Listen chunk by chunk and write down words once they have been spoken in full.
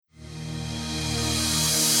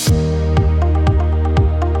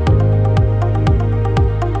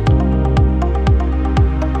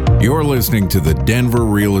You're listening to the Denver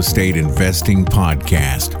Real Estate Investing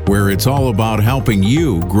Podcast, where it's all about helping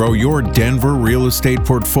you grow your Denver real estate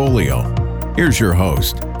portfolio. Here's your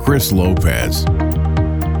host, Chris Lopez.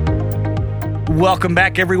 Welcome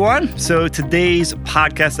back, everyone. So today's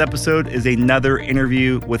podcast episode is another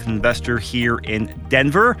interview with an investor here in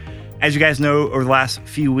Denver. As you guys know, over the last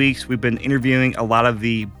few weeks, we've been interviewing a lot of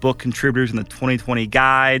the book contributors in the 2020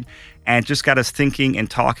 guide, and just got us thinking and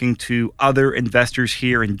talking to other investors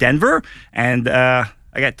here in Denver. And I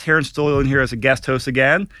got Terrence Doyle in here as a guest host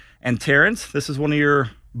again. And Terrence, this is one of your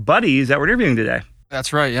buddies that we're interviewing today.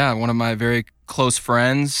 That's right, yeah. One of my very close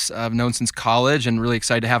friends I've known since college, and really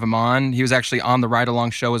excited to have him on. He was actually on the Ride Along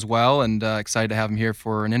show as well, and excited to have him here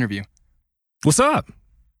for an interview. What's up?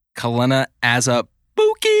 Kalena Azubuike.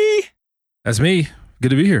 That's me. Good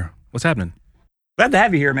to be here. What's happening? Glad to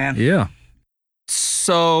have you here, man. Yeah.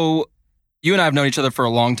 So you and I have known each other for a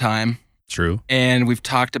long time. True. And we've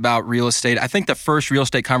talked about real estate. I think the first real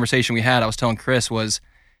estate conversation we had, I was telling Chris, was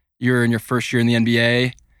you're in your first year in the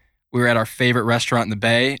NBA. We were at our favorite restaurant in the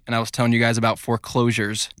Bay, and I was telling you guys about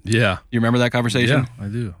foreclosures. Yeah. You remember that conversation?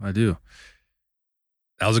 Yeah, I do.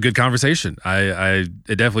 That was a good conversation. It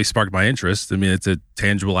definitely sparked my interest. I mean, it's a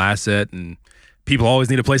tangible asset, and people always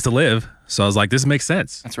need a place to live. So I was like, this makes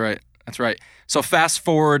sense. That's right. So fast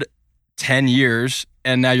forward 10 years,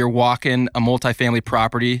 and now you're walking a multifamily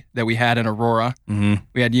property that we had in Aurora. Mm-hmm.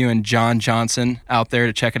 We had you and John Johnson out there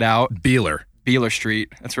to check it out. Beeler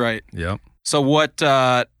Street. That's right. Yep. So what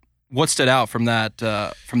stood out from that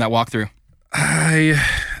walkthrough?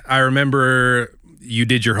 I remember you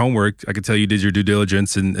did your homework. I could tell you did your due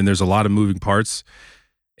diligence, and there's a lot of moving parts.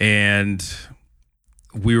 And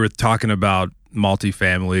we were talking about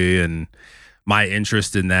multifamily and my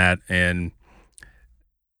interest in that, and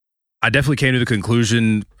I definitely came to the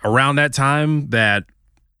conclusion around that time that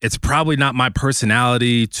it's probably not my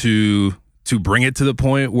personality to bring it to the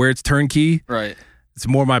point where it's turnkey. Right. It's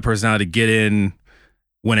more my personality to get in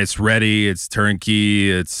when it's ready. It's turnkey.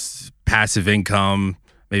 It's passive income.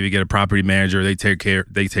 Maybe get a property manager. They take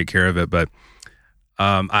care of it. But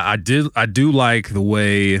I do like the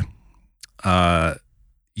way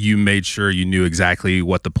you made sure you knew exactly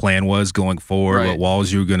what the plan was going forward, right. What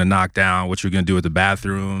walls you were going to knock down, what you were going to do with the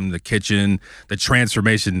bathroom, the kitchen, the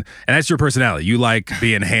transformation. And that's your personality. You like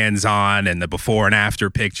being hands-on and the before and after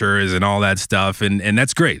pictures and all that stuff. And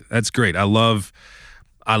that's great. That's great. I love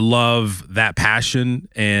that passion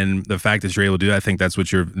and the fact that you're able to do that. I think that's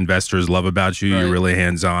what your investors love about you. Right. You're really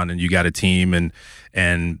hands-on, and you got a team,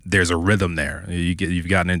 and there's a rhythm there. You've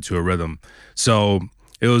gotten into a rhythm. So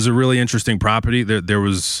it was a really interesting property.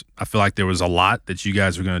 I feel like there was a lot that you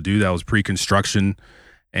guys were going to do that was pre-construction,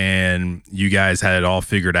 and you guys had it all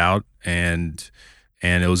figured out, and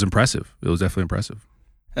it was impressive. It was definitely impressive.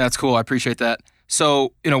 That's cool. I appreciate that.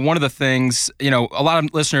 So, one of the things, a lot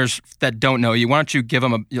of listeners that don't know you, why don't you give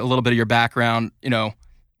them a little bit of your background,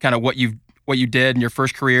 kind of what you did in your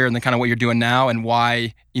first career, and then kind of what you're doing now, and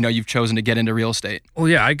why, you've chosen to get into real estate. Well,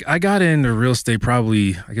 yeah, I got into real estate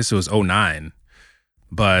probably, I guess it was 2009.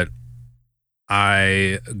 But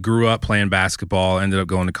I grew up playing basketball, ended up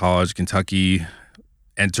going to college, Kentucky,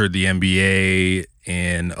 entered the NBA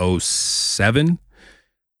in 2007,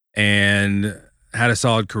 and had a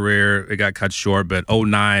solid career. It got cut short, but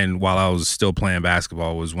 2009, while I was still playing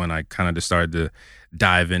basketball, was when I kind of just started to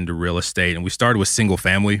dive into real estate. And we started with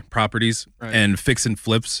single-family properties, right, and fix and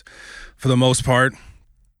flips for the most part.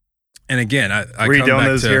 And again, I were you doing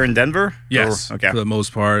those here in Denver? Yes, okay. For the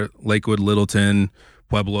most part, Lakewood, Littleton,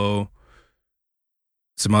 Pueblo,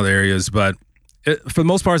 some other areas. But for the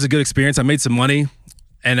most part, it's a good experience. I made some money.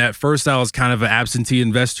 And at first, I was kind of an absentee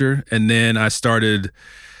investor. And then I started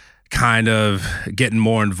kind of getting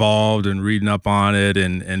more involved and reading up on it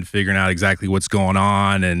and figuring out exactly what's going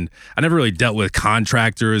on. And I never really dealt with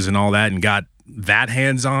contractors and all that and got that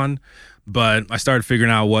hands-on. But I started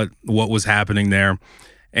figuring out what was happening there.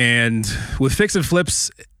 And with fix and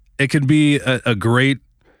flips, it can be a great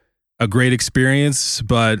experience,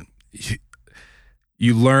 but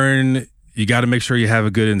you learn, you got to make sure you have a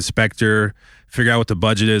good inspector, figure out what the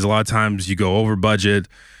budget is. A lot of times you go over budget.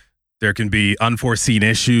 There can be unforeseen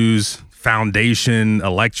issues, foundation,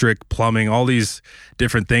 electric, plumbing, all these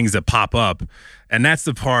different things that pop up. And that's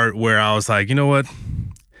the part where I was like, you know what?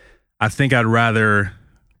 I think I'd rather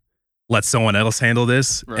let someone else handle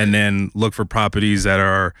this, right, and then look for properties that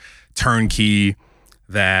are turnkey,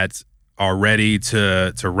 that are ready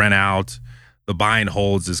to rent out. The buy and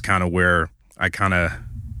holds is kind of where I kind of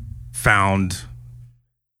found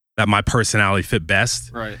that my personality fit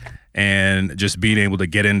best. Right. And just being able to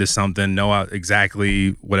get into something, know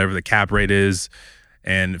exactly whatever the cap rate is,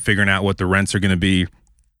 and figuring out what the rents are going to be.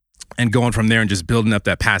 and going from there and just building up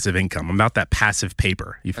that passive income. I'm about that passive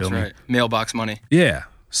paper. You feel me? Right. Mailbox money. Yeah.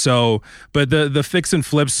 So, but the fix and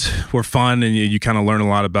flips were fun, and you kind of learn a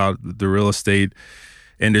lot about the real estate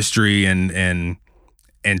industry and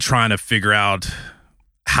trying to figure out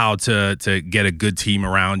how to get a good team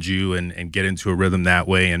around you and get into a rhythm that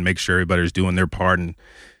way and make sure everybody's doing their part and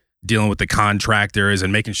dealing with the contractors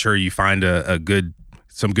and making sure you find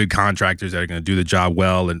some good contractors that are going to do the job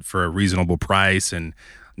well and for a reasonable price, and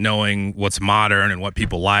knowing what's modern and what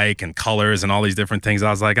people like and colors and all these different things. I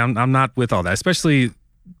was like, I'm not with all that, especially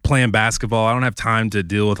playing basketball. I don't have time to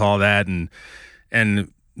deal with all that. And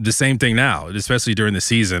the same thing now, especially during the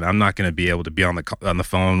season. I'm not going to be able to be on the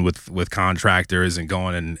phone with contractors and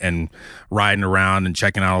going and riding around and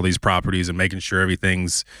checking out all these properties and making sure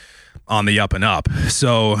everything's on the up and up.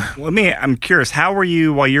 So, I'm curious, how were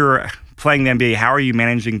you, while you're playing the NBA, how are you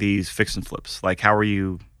managing these fix and flips? Like, how are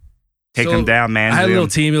you taking them down, managing I had a little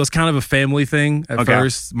them? team. It was kind of a family thing at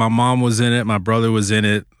first. My mom was in it. My brother was in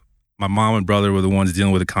it. My mom and brother were the ones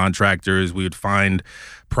dealing with the contractors. We would find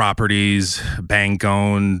properties,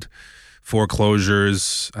 bank-owned,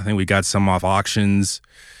 foreclosures. I think we got some off auctions.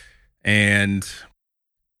 And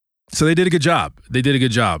so they did a good job.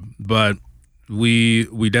 But we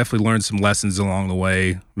definitely learned some lessons along the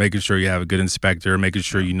way, making sure you have a good inspector, making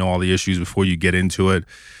sure you know all the issues before you get into it.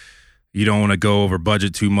 You don't want to go over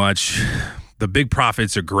budget too much. The big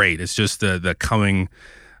profits are great. It's just the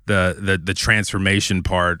transformation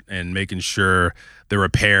part and making sure the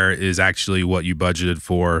repair is actually what you budgeted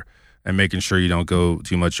for and making sure you don't go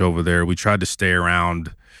too much over there. We tried to stay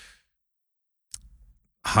around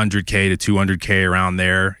 $100K to $200K around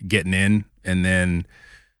there, getting in, and then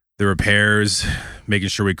the repairs, making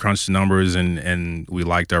sure we crunched the numbers and we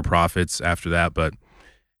liked our profits after that. But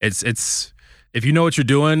it's if you know what you're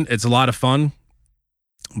doing, it's a lot of fun.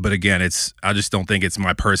 But again, I just don't think it's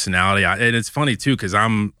my personality. And it's funny too, because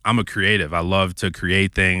I'm a creative. I love to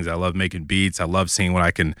create things. I love making beats. I love seeing what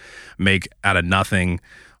I can make out of nothing.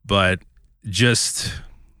 But just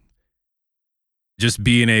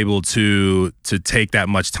being able to take that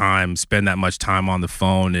much time, spend that much time on the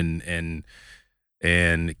phone,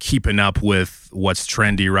 and keeping up with what's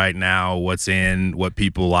trendy right now, what's in, what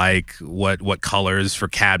people like, what colors for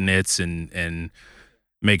cabinets, and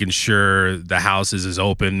making sure the house is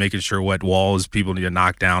open, making sure what walls people need to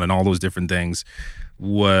knock down, and all those different things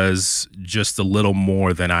was just a little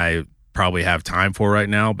more than I probably have time for right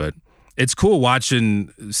now. But it's cool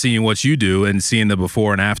seeing what you do and seeing the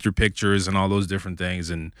before and after pictures and all those different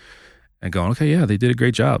things and going, okay, yeah, they did a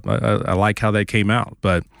great job. I like how they came out.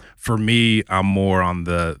 But for me, I'm more on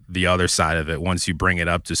the other side of it. Once you bring it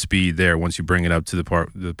up to speed there, once you bring it up to the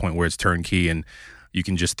point where it's turnkey and you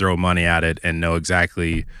can just throw money at it and know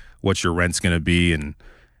exactly what your rent's going to be. And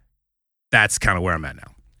that's kind of where I'm at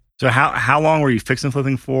now. So how long were you fix and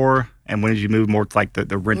flipping for? And when did you move more to like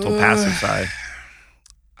the rental passive side?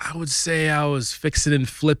 I would say I was fixing and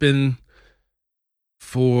flipping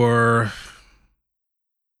for,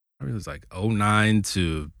 I mean, it was like 09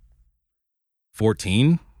 to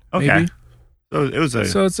 14. Okay. Maybe.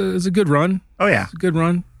 So it's a good run. Oh yeah. It's a good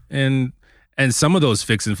run. And some of those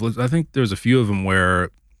fix and flips, I think there's a few of them where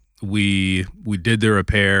we did the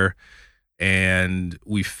repair and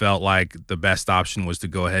we felt like the best option was to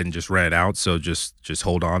go ahead and just rent it out. So just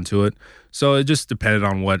hold on to it. So it just depended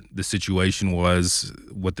on what the situation was,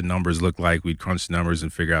 what the numbers looked like. We'd crunch the numbers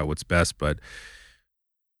and figure out what's best. But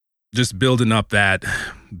just building up that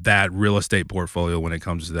real estate portfolio when it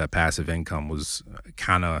comes to that passive income was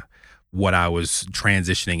kind of what I was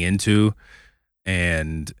transitioning into.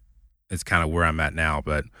 And it's kind of where I'm at now.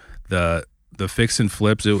 But the fix and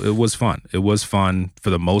flips, it was fun. It was fun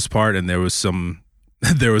for the most part. And there was some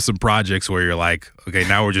projects where you're like, okay,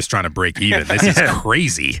 now we're just trying to break even. This is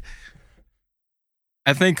crazy.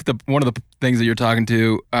 I think one of the things that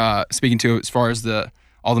you're speaking to as far as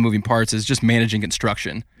all the moving parts is just managing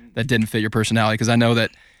construction that didn't fit your personality. Because I know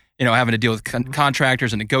that, having to deal with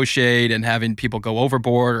contractors and negotiate and having people go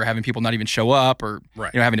overboard or having people not even show up or,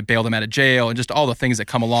 right. Having to bail them out of jail and just all the things that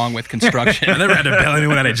come along with construction. I never had to bail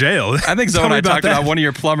anyone out of jail. I think Zoe and I talked about one of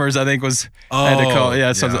your plumbers, I think I had to call.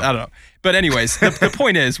 Yeah, something, I don't know. But anyways, the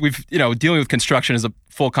point is dealing with construction is a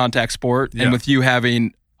full contact sport. Yeah. And with you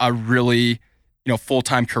having a really,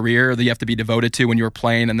 full-time career that you have to be devoted to when you were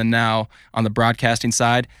playing and then now on the broadcasting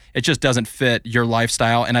side, it just doesn't fit your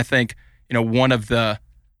lifestyle. And I think, one of the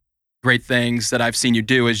great things that I've seen you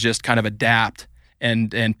do is just kind of adapt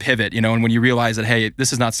and pivot, and when you realize that, hey,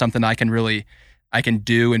 this is not something I can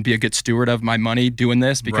do and be a good steward of my money doing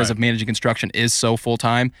this because right. of managing construction is so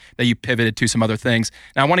full-time that you pivoted to some other things.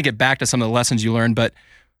 Now I want to get back to some of the lessons you learned, but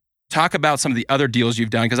talk about some of the other deals you've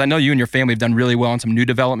done, because I know you and your family have done really well on some new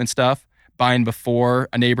development stuff, buying before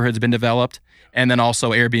a neighborhood's been developed, and then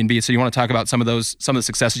also Airbnb. So you want to talk about some of the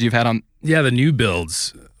successes you've had on? Yeah, the new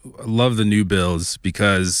builds. I love the new builds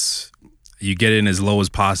because you get in as low as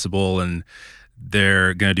possible, and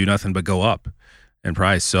they're going to do nothing but go up in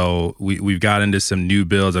price. So we've got into some new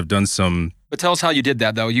builds. I've done some. But tell us how you did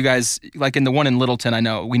that, though. You guys, like in the one in Littleton, I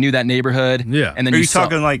know we knew that neighborhood. Yeah. And then Are you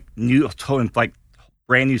talking like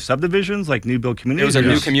brand new subdivisions, like new build communities? It was a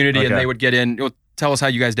new community, Okay. and they would get in. Well, tell us how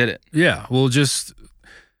you guys did it. Yeah. Well, just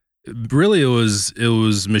really, it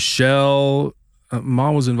was Michelle.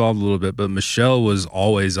 Mom was involved a little bit, but Michelle was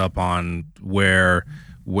always up on where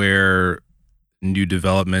new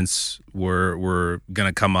developments were going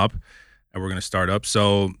to come up and we're going to start up.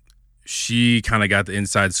 So she kind of got the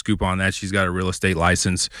inside scoop on that. She's got a real estate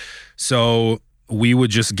license. So we would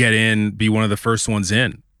just get in, be one of the first ones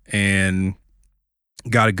in, and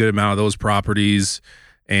got a good amount of those properties.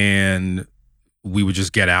 And we would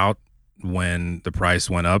just get out when the price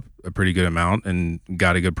went up a pretty good amount and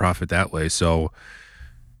got a good profit that way. So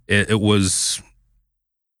it was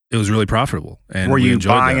really profitable. And were we you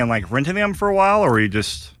enjoyed buying that. and like renting them for a while, or were you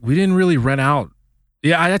just? We didn't really rent out.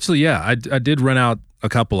 Yeah, I did rent out a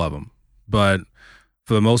couple of them, but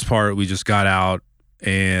for the most part, we just got out,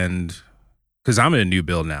 and because I'm in a new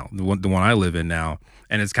build now, the one I live in now,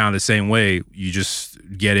 and it's kind of the same way. You just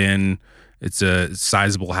get in, it's a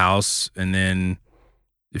sizable house, and then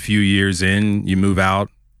a few years in, you move out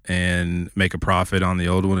and make a profit on the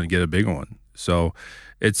old one and get a bigger one. So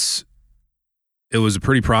it was a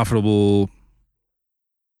pretty profitable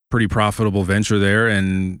venture there,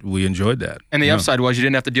 and we enjoyed that. And the upside was you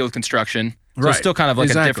didn't have to deal with construction. So Right. it's still kind of like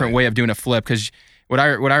Exactly. a different way of doing a flip, because what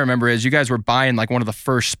I remember is you guys were buying like one of the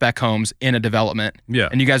first spec homes in a development. Yeah.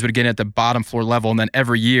 And you guys would get in at the bottom floor level, and then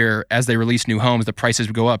every year as they released new homes, the prices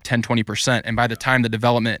would go up 10-20%. And by the time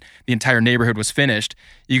the entire neighborhood was finished,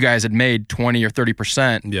 you guys had made 20 or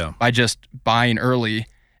 30% Yeah. by just buying early.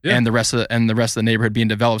 Yeah. And the rest of the neighborhood being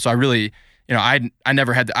developed. So I really, I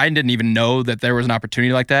didn't even know that there was an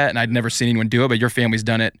opportunity like that, and I'd never seen anyone do it. But your family's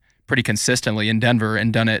done it pretty consistently in Denver,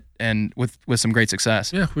 and done it and with some great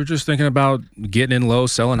success. Yeah, we're just thinking about getting in low,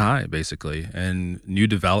 selling high, basically. And new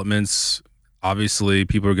developments, obviously,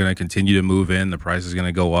 people are going to continue to move in. The price is going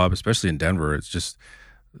to go up, especially in Denver. It's just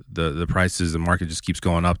the prices, the market just keeps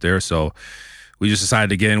going up there. So we just decided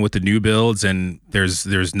to get in with the new builds, and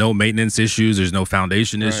there's no maintenance issues, there's no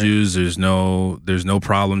foundation issues, there's no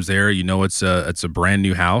problems there. It's a brand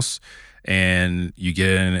new house, and you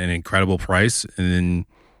get an incredible price, and then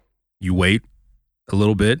you wait a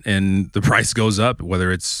little bit and the price goes up,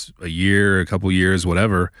 whether it's a year, a couple years,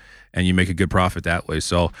 whatever, and you make a good profit that way.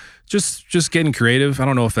 So just getting creative. I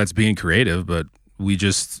don't know if that's being creative, but we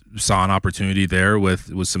just saw an opportunity there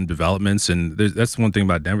with some developments. And that's one thing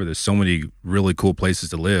about Denver. There's so many really cool places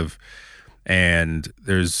to live, and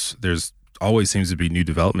there's always seems to be new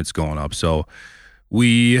developments going up. So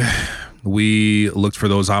we looked for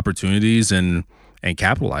those opportunities and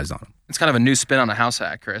capitalized on them. It's kind of a new spin on a house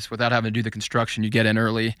hack, Chris. Without having to do the construction, you get in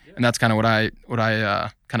early, and that's kind of what I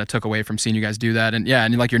kind of took away from seeing you guys do that. And yeah,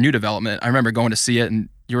 and like your new development, I remember going to see it, and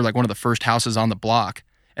you were like one of the first houses on the block.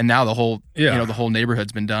 And now the whole the whole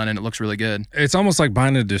neighborhood's been done, and it looks really good. It's almost like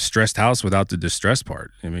buying a distressed house without the distressed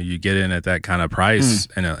part. I mean, you get in at that kind of price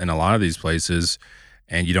in a lot of these places,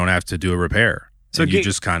 and you don't have to do a repair. So you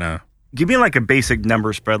just kind of give me like a basic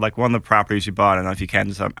number spread, like one of the properties you bought. I don't know if you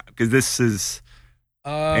can, because this is.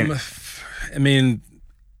 I mean,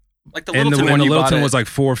 like the Littleton one, the you Littleton bought was like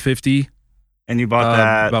 $450. And you bought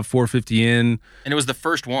that about $450 in, and it was the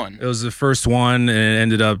first one. It was the first one, and it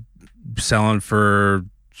ended up selling for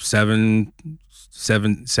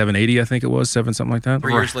 $780. I think it was something like that.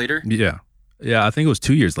 3 years later. Yeah. I think it was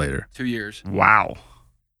 2 years later. 2 years. Wow.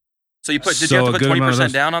 So did you have to put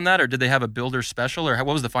 20% down on that, or did they have a builder special, or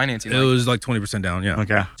what was the financing? It was like 20% down. Yeah.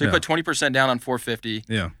 Okay. So you put 20% down on $450.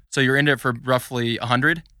 Yeah. So you're in it for roughly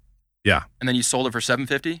 $100. Yeah. And then you sold it for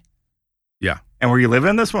 $750. Yeah. And were you living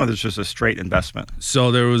in this one, or was it just a straight investment?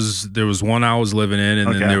 So there was one I was living in,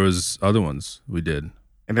 and then there was other ones we did.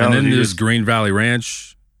 And then there's Green Valley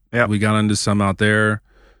Ranch. Yeah. We got into some out there,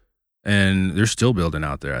 and they're still building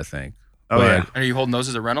out there, I think. Oh, yeah. Are you holding those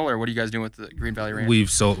as a rental, or what are you guys doing with the Green Valley Ranch? We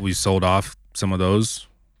sold off some of those.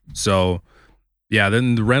 So, yeah,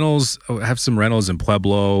 then the rentals, I have some rentals in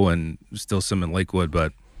Pueblo and still some in Lakewood,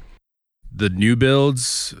 but the new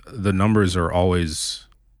builds, the numbers are always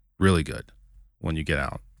really good when you get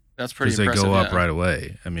out. That's pretty impressive. Because they go up yeah. right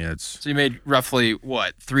away. I mean, So you made roughly,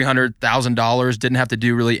 what, $300,000, didn't have to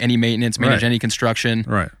do really any maintenance, manage any construction.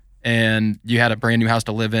 Right. And you had a brand new house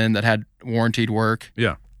to live in that had warranted work.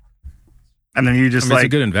 Yeah. And then you just it's a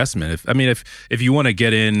good investment. If you want to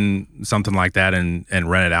get in something like that and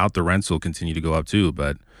rent it out, the rents will continue to go up too.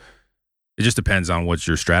 But it just depends on what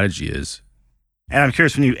your strategy is. And I'm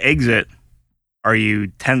curious, when you exit, are you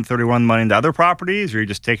 1031 money into other properties, or are you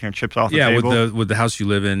just taking your chips off the table? Yeah, with the house you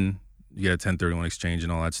live in, you get a 1031 exchange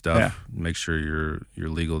and all that stuff. Yeah. Make sure you're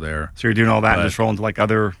legal there. So you're doing all that and just rolling to like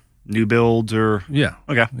other new builds or? Yeah.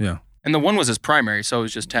 Okay. Yeah. And the one was his primary, so it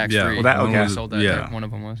was just tax-free. Yeah. Well, okay. Sold that. Yeah. One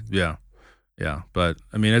of them was. Yeah. Yeah. But,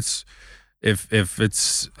 I mean, it's if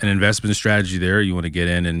it's an investment strategy there, you want to get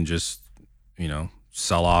in and just,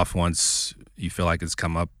 sell off once you feel like it's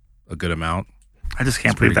come up a good amount. I just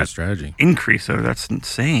can't believe that strategy increase, though. That's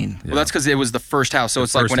insane. Well, that's because it was the first house. So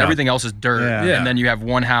it's like when everything else is dirt, and then you have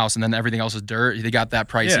one house, and then everything else is dirt. They got that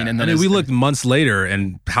pricing, and then we looked months later,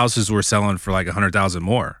 and houses were selling for like $100,000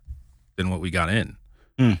 more than what we got in.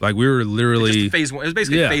 Like we were literally phase one. It was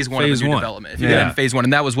basically phase one of a new development. If you get in phase one,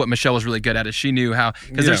 and that was what Michelle was really good at. Is she knew how,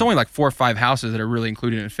 because there's only like 4 or 5 houses that are really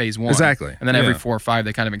included in phase one. Exactly. And then every 4 or 5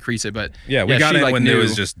 they kind of increase it. But we got in when it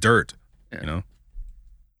was just dirt.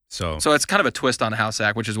 So it's kind of a twist on the House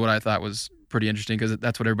Act, which is what I thought was pretty interesting, because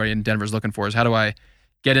that's what everybody in Denver is looking for, is how do I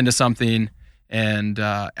get into something and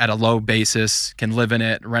at a low basis can live in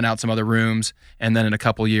it, rent out some other rooms, and then in a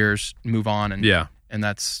couple years move on. And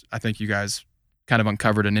that's, I think you guys kind of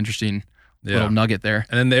uncovered an interesting little nugget there.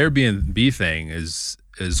 And then the Airbnb thing is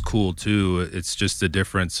cool too. It's just a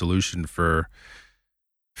different solution for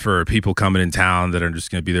people coming in town that are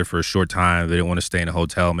just going to be there for a short time. They don't want to stay in a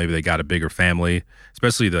hotel. Maybe they got a bigger family,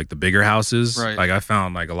 especially like the bigger houses. Right. Like I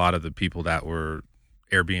found like a lot of the people that were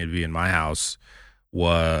Airbnb in my house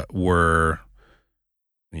were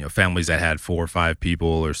families that had 4 or 5 people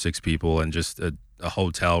or 6 people, and just a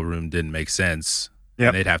hotel room didn't make sense. Yep.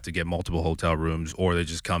 And they'd have to get multiple hotel rooms, or they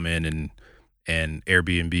just come in and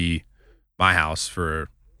Airbnb my house for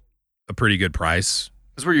a pretty good price.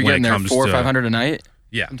 That's where you're getting there, $400 or $500 a night.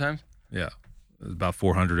 Yeah. Sometimes? Yeah. It's about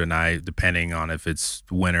 $400 a night, depending on if it's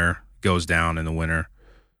winter, goes down in the winter.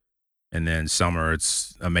 And then summer,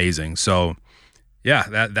 it's amazing. So, yeah,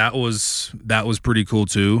 that was pretty cool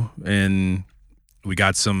too. And we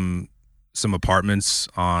got some apartments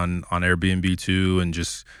on Airbnb too. And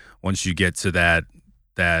just once you get to that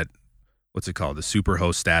what's it called? The super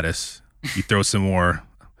host status, you throw some more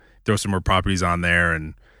properties on there,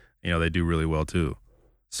 and they do really well too.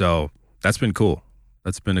 So that's been cool.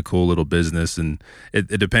 That's been a cool little business, and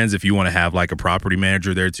it depends if you want to have like a property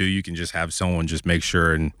manager there too. You can just have someone just make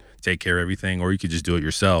sure and take care of everything, or you could just do it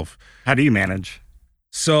yourself. How do you manage?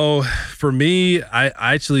 So for me, I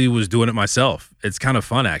actually was doing it myself. It's kind of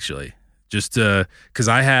fun actually, just because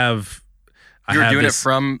You're doing it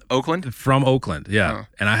from Oakland? From Oakland, yeah. Oh.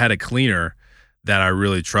 And I had a cleaner that I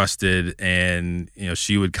really trusted, and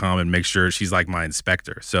she would come and make sure. She's like my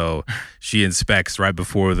inspector, so she inspects right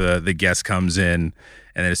before the guest comes in,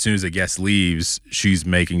 and then as soon as the guest leaves, she's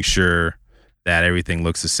making sure that everything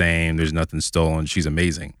looks the same, there's nothing stolen. She's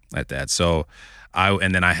amazing at that. So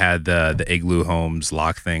then I had the Igloo Homes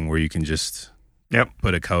lock thing where you can just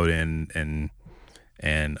put a code in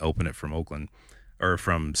and open it from Oakland or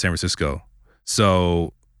from San Francisco.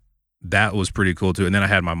 So that was pretty cool too. And then I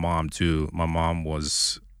had my mom too. My mom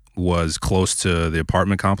was close to the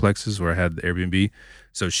apartment complexes where I had the Airbnb.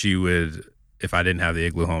 So she would, if I didn't have the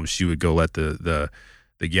Igloo Home, she would go let the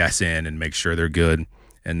guests in and make sure they're good.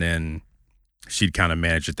 And then she'd kind of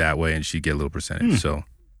manage it that way, and she'd get a little percentage. So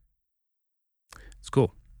it's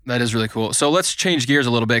cool. That is really cool. So let's change gears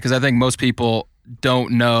a little bit, because I think most people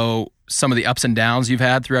don't know some of the ups and downs you've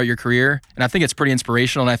had throughout your career. And I think it's pretty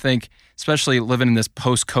inspirational. And I think especially living in this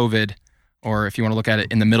post-COVID, or if you want to look at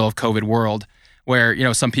it in the middle of COVID world,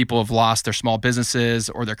 where, some people have lost their small businesses,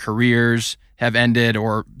 or their careers have ended,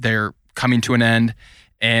 or they're coming to an end.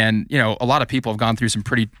 And, a lot of people have gone through some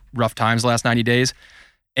pretty rough times the last 90 days.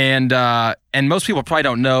 And most people probably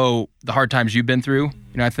don't know the hard times you've been through.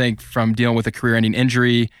 I think from dealing with a career-ending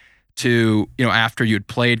injury to, after you'd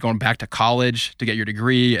played, going back to college to get your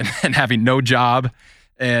degree and having no job,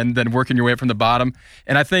 and then working your way up from the bottom.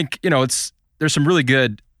 And I think, there's some really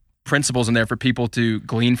good principles in there for people to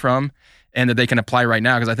glean from, and that they can apply right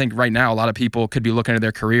now. Because I think right now a lot of people could be looking at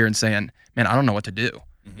their career and saying, man, I don't know what to do.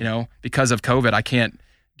 Mm-hmm. Because of COVID, I can't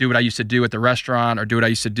do what I used to do at the restaurant, or do what I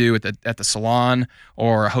used to do at the salon,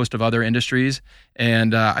 or a host of other industries.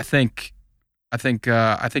 And I think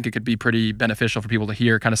it could be pretty beneficial for people to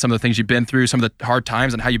hear kind of some of the things you've been through, some of the hard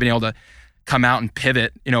times, and how you've been able to come out and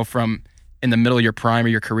pivot, from in the middle of your prime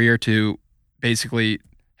of your career to basically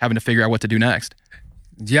having to figure out what to do next.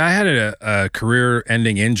 Yeah, I had a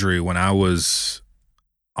career-ending injury when I was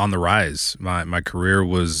on the rise. My career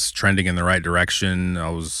was trending in the right direction. I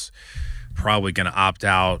was probably going to opt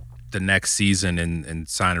out the next season and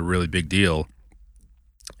sign a really big deal.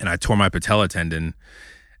 And I tore my patella tendon,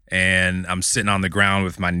 and I'm sitting on the ground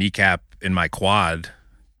with my kneecap in my quad,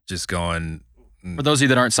 just going. For those of you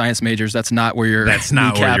that aren't science majors, that's not where your that's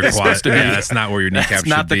not kneecap where your is quad, supposed to be. Yeah, that's not where your kneecap that's should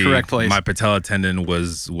not the be. correct place. My patella tendon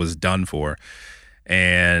was done for,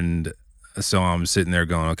 and so I'm sitting there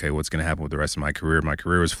going, okay, what's going to happen with the rest of my career? My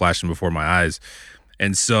career was flashing before my eyes,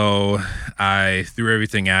 and so I threw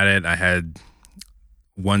everything at it. I had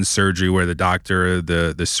one surgery where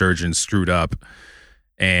the surgeon screwed up,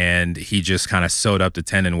 and he just kind of sewed up the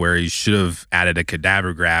tendon where he should have added a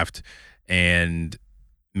cadaver graft and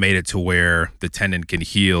made it to where the tendon can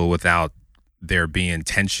heal without there being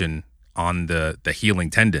tension on the healing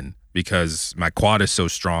tendon, because my quad is so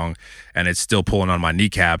strong and it's still pulling on my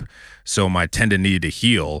kneecap. So my tendon needed to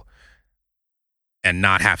heal and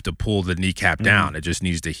not have to pull the kneecap down. It just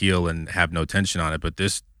needs to heal and have no tension on it. But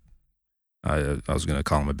this, I was going to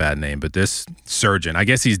call him a bad name, but this surgeon, I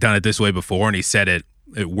guess he's done it this way before, and he said it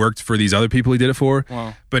worked for these other people he did it for.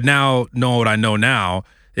 Wow. But now, knowing what I know now,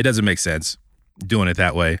 it doesn't make sense doing it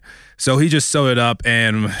that way. So he just sewed it up,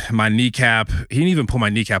 and my kneecap, he didn't even pull my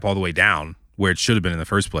kneecap all the way down where it should have been in the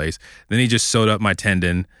first place. Then he just sewed up my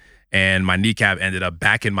tendon, and my kneecap ended up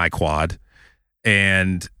back in my quad.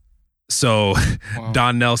 And so Wow.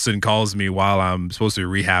 Don Nelson calls me while I'm supposed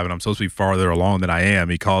to be rehabbing. I'm supposed to be farther along than I am.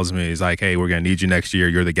 He calls me. He's like, hey, we're going to need you next year.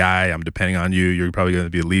 You're the guy. I'm depending on you. You're probably going to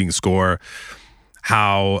be the leading scorer.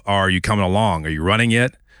 How are you coming along? Are you running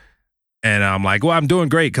yet? And I'm like, well, I'm doing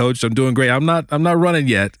great, coach. I'm doing great. I'm not running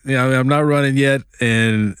yet. I'm not running yet.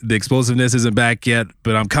 And the explosiveness isn't back yet,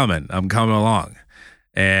 but I'm coming along.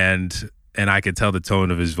 And I could tell the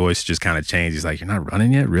tone of his voice just kind of changed. He's like, you're not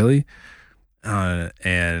running yet? Really? And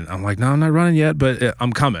I'm like, no, I'm not running yet, but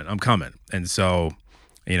I'm coming. And so,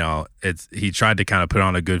 he tried to kind of put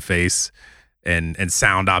on a good face and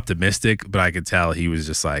sound optimistic, but I could tell he was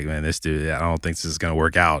just like, man, this dude, I don't think this is going to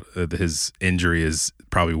work out. His injury is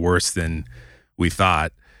probably worse than we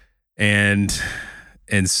thought. And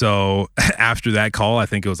so after that call, I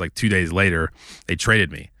think it was like 2 days later, they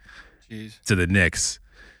traded me to the Knicks.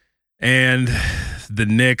 And the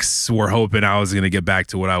Knicks were hoping I was going to get back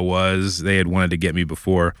to what I was. They had wanted to get me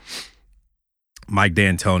before. Mike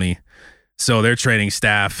D'Antoni. So their training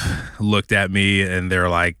staff looked at me and they're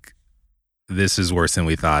like, this is worse than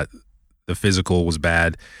we thought. The physical was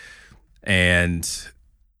bad. And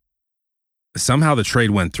somehow the trade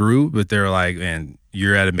went through, but they're like, man,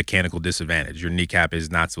 you're at a mechanical disadvantage. Your kneecap is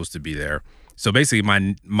not supposed to be there. So basically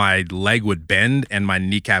my leg would bend and my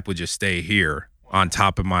kneecap would just stay here on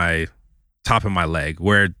top of my leg,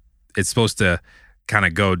 where it's supposed to kind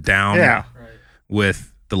of go down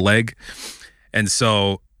with the leg. And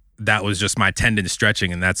so that was just my tendon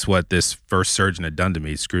stretching, and that's what this first surgeon had done to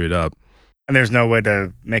me, screwed it up. And there's no way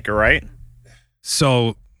to make it right?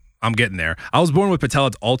 So I'm getting there. I was born with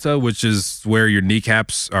patella alta, which is where your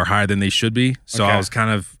kneecaps are higher than they should be. So I was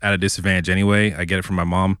kind of at a disadvantage anyway. I get it from my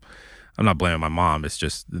mom. I'm not blaming my mom. It's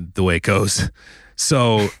just the way it goes.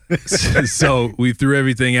 So we threw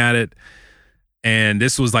everything at it, and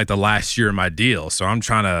this was like the last year of my deal. So I'm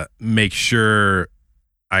trying to make sure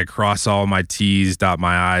I cross all my T's, dot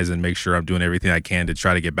my I's, and make sure I'm doing everything I can to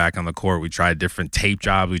try to get back on the court. We tried different tape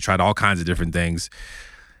jobs. We tried all kinds of different things.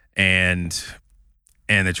 And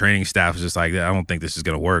the training staff was just like, I don't think this is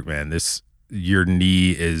going to work, man. Your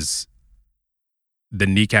knee is, the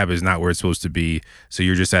kneecap is not where it's supposed to be. So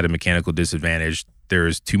you're just at a mechanical disadvantage.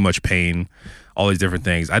 There's too much pain, all these different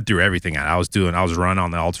things. I threw everything out. I was running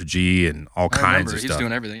on the Alter G and all kinds of stuff. He's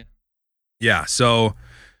doing everything. Yeah. So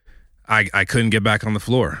I couldn't get back on the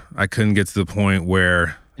floor. I couldn't get to the point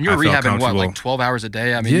where and you were I felt rehabbing what, comfortable. like 12 hours a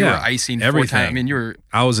day? I mean, you were icing everything. 4 times. I mean,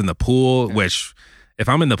 I was in the pool, which if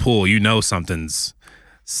I'm in the pool, something's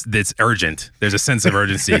that's urgent. There's a sense of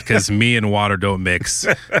urgency because me and water don't mix.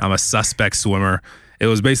 I'm a suspect swimmer. It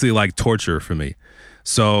was basically like torture for me.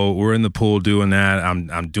 So we're in the pool doing that.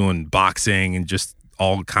 I'm doing boxing and just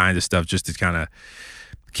all kinds of stuff just to kind of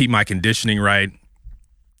keep my conditioning right.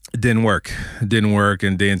 It didn't work. And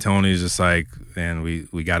D'Antoni's just like, man,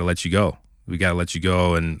 we got to let you go. We got to let you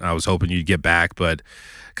go. And I was hoping you'd get back, but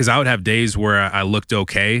because I would have days where I looked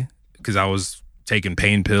okay because I was taking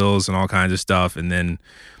pain pills and all kinds of stuff, and then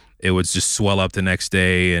it would just swell up the next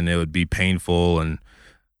day and it would be painful. And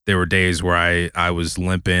there were days where I was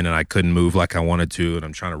limping and I couldn't move like I wanted to, and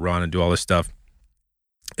I'm trying to run and do all this stuff.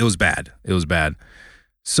 It was bad.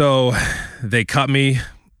 So they cut me.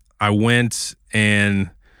 I went and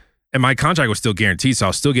my contract was still guaranteed, so I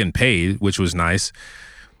was still getting paid, which was nice.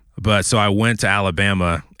 But so I went to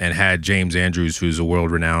Alabama and had James Andrews, who's a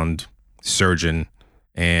world-renowned surgeon,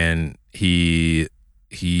 and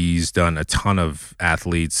He's done a ton of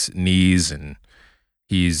athletes' knees, and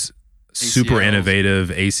he's super ACLs. innovative,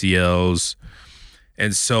 ACLs.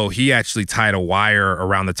 And so he actually tied a wire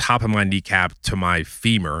around the top of my kneecap to my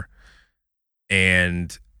femur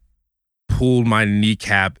and pulled my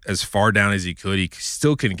kneecap as far down as he could. He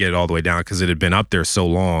still couldn't get it all the way down because it had been up there so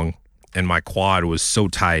long and my quad was so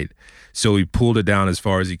tight. So he pulled it down as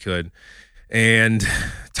far as he could and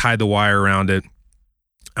tied the wire around it.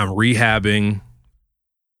 I'm rehabbing,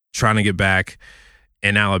 trying to get back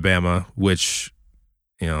in Alabama, which,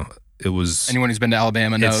 it was... Anyone who's been to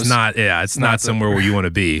Alabama knows. It's not somewhere where you want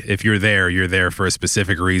to be. If you're there for a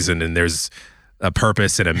specific reason, and there's a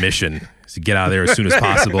purpose and a mission to get out of there as soon as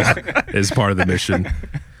possible is part of the mission.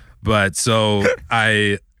 But so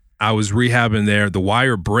I was rehabbing there. The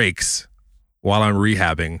wire breaks while I'm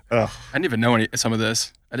rehabbing. I didn't even know some of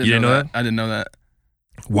this. I didn't You didn't know that? I didn't know that.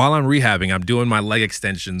 While I'm rehabbing, I'm doing my leg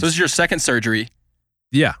extensions. So this is your second surgery.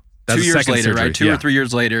 Yeah. That's 2 the years second later, surgery. right? 2 or 3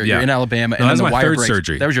 years later, Yeah. you're in Alabama, No, and that was then the my wire third breaks.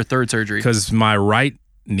 surgery. That was your third surgery. Because my right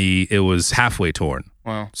knee, it was halfway torn.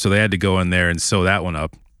 Wow. So they had to go in there and sew that one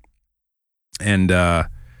up. And that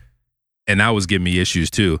was giving me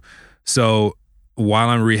issues too. So while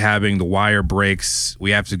I'm rehabbing, the wire breaks.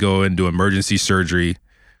 We have to go into emergency surgery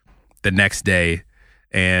the next day.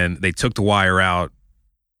 And they took the wire out.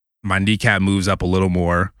 My kneecap moves up a little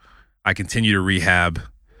more. I continue to rehab.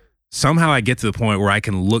 Somehow I get to the point where I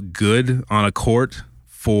can look good on a court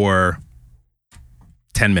for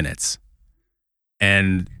 10 minutes.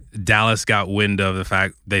 And Dallas got wind of the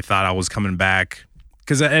fact they thought I was coming back.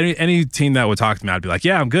 Because any team that would talk to me, I'd be like,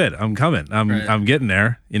 yeah, I'm good. I'm coming. I'm getting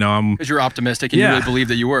there. Because you're optimistic and you really believe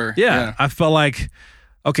that you were. Yeah. I felt like,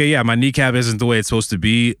 okay, yeah, my kneecap isn't the way it's supposed to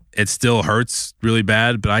be. It still hurts really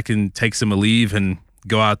bad, but I can take some leave and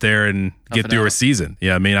go out there and get through a season.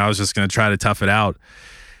 Yeah, I mean, I was just going to try to tough it out.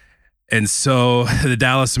 And so the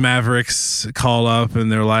Dallas Mavericks call up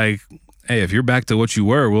and they're like, hey, if you're back to what you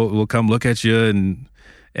were, we'll come look at you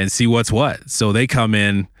and see what's what. So they come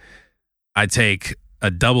in. I take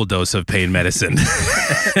a double dose of pain medicine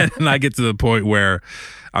and I get to the point where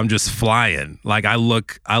I'm just flying. Like I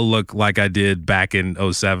look like I did back in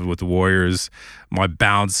 2007 with the Warriors. My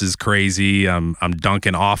bounce is crazy. I'm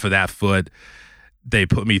dunking off of that foot. They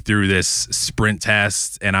put me through this sprint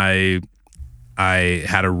test and I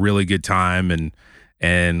had a really good time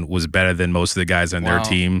and was better than most of the guys on their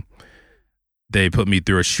team. They put me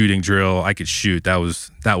through a shooting drill. I could shoot. That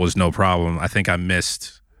was no problem. I think I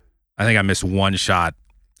missed one shot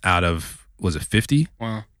out of, was it 50?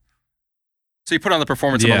 Wow. So you put on the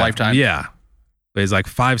performance of a lifetime. Yeah. It's like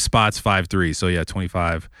 5 spots, 5 threes. So yeah,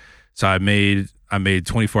 25. So I made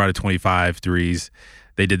 24 out of 25 threes.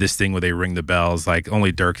 They did this thing where they ring the bells. Like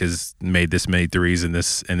only Dirk has made this many threes in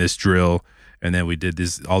this drill. And then we did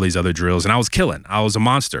all these other drills and I was killing. I was a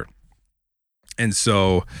monster. And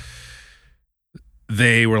so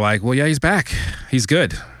they were like, well, yeah, he's back. He's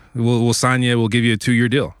good. We'll sign you. We'll give you a 2-year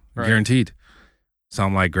deal. Right. Guaranteed. So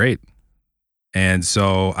I'm like, great. And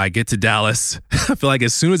so I get to Dallas. I feel like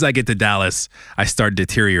as soon as I get to Dallas, I start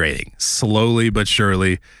deteriorating slowly but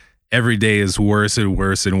surely. Every day is worse and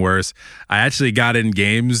worse and worse. I actually got in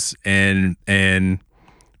games and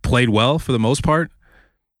played well for the most part.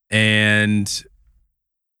 And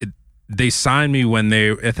they signed me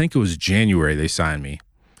I think it was January they signed me.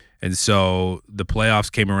 And so the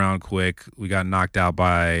playoffs came around quick. We got knocked out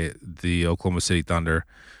by the Oklahoma City Thunder.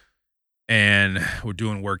 And we're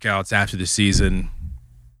doing workouts after the season.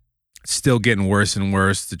 Still getting worse and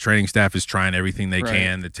worse. The training staff is trying everything they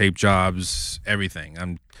can. The tape jobs,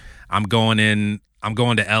 everything. I'm going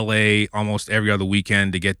to LA almost every other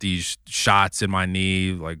weekend to get these shots in my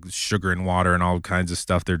knee, like sugar and water and all kinds of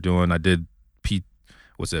stuff they're doing. I did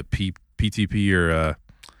PTP or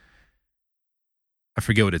I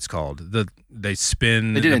forget what it's called. They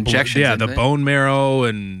spin. They did injections. The bone marrow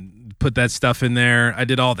and put that stuff in there. I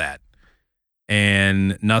did all that.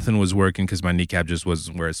 And nothing was working because my kneecap just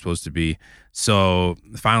wasn't where it's supposed to be. So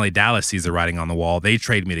finally, Dallas sees the writing on the wall. They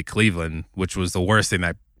trade me to Cleveland, which was the worst thing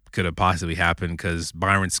that could have possibly happened because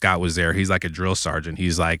Byron Scott was there. He's like a drill sergeant.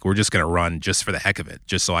 He's like, we're just going to run just for the heck of it,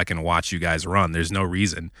 just so I can watch you guys run. There's no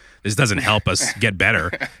reason. This doesn't help us get better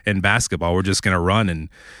in basketball. We're just going to run and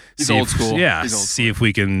He's old school. Yeah, see if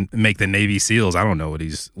we can make the Navy SEALs. I don't know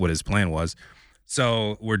what his plan was.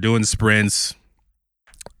 So we're doing sprints.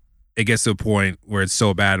 It gets to a point where it's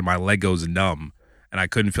so bad my leg goes numb and I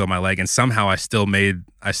couldn't feel my leg. And somehow I still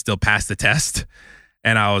passed the test.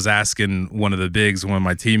 And I was asking one of the bigs, one of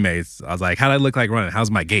my teammates, I was like, how do I look like running? How's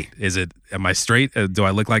my gait? Am I straight? Do I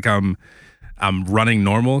look like I'm I'm running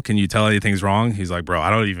normal. Can you tell anything's wrong? He's like, bro, I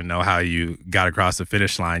don't even know how you got across the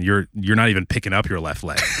finish line. You're not even picking up your left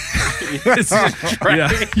leg. You're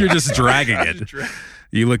just dragging it.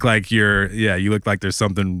 You look like there's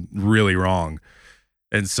something really wrong.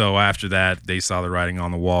 And so after that, they saw the writing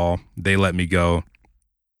on the wall. They let me go.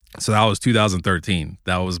 So that was 2013.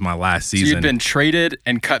 That was my last season. So you'd been traded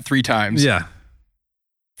and cut 3 times. Yeah.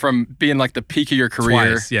 From being like the peak of your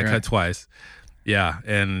career. Twice. Yeah, right. Cut twice. Yeah.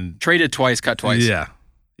 And traded twice, cut twice. Yeah.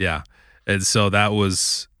 Yeah. And so that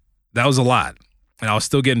was a lot. And I was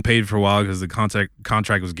still getting paid for a while because the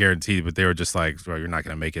contract was guaranteed, but they were just like, well, you're not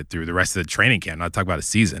going to make it through the rest of the training camp. Not talk about a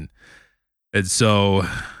season. And so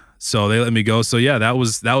they let me go. So yeah, that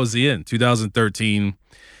was the end, 2013.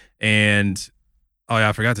 And oh yeah,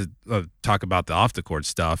 I forgot to talk about the off the court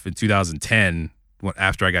stuff. In 2010,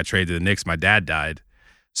 after I got traded to the Knicks, my dad died.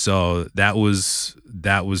 So that was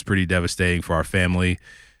pretty devastating for our family.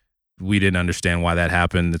 We didn't understand why that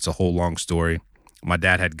happened. It's a whole long story. My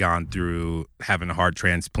dad had gone through having a heart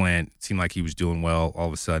transplant. It seemed like he was doing well. All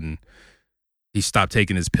of a sudden, he stopped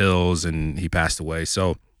taking his pills and he passed away.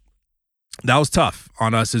 So that was tough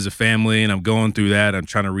on us as a family, and I'm going through that. I'm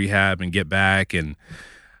trying to rehab and get back. And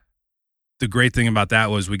the great thing about that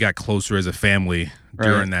was we got closer as a family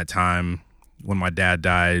during that time. When my dad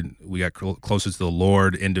died, we got closer to the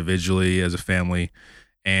Lord individually as a family.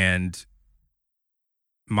 And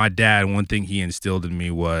my dad, one thing he instilled in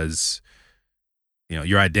me was,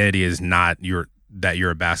 your identity is not that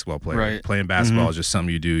you're a basketball player. Right. Playing basketball is just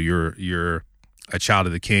something you do. You're a child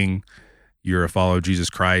of the King. You're a follower of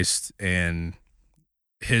Jesus Christ, and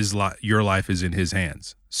your life is in his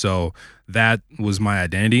hands. So that was my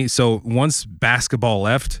identity. So once basketball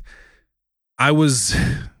left, I was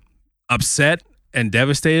upset and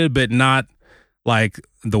devastated, but not like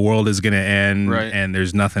the world is going to end and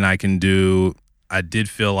there's nothing I can do. I did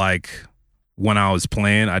feel like when I was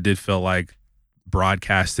playing, I did feel like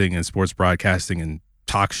broadcasting and sports broadcasting and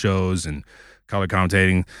talk shows and color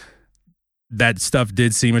commentating, that stuff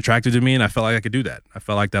did seem attractive to me, and I felt like I could do that. I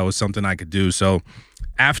felt like that was something I could do. So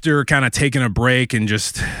after kind of taking a break and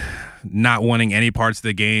just not wanting any parts of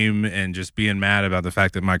the game and just being mad about the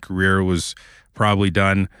fact that my career was probably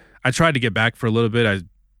done, I tried to get back for a little bit. I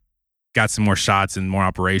got some more shots and more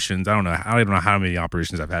operations. I don't even know how many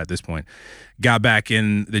operations I've had at this point. Got back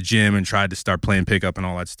in the gym and tried to start playing pickup and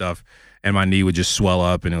all that stuff, and my knee would just swell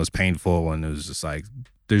up and it was painful, and it was just like,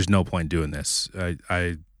 there's no point doing this.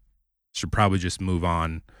 I should probably just move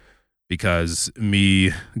on, because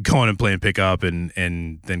me going and playing pickup and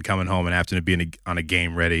then coming home and having to be on a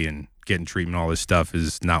game ready and getting treatment, all this stuff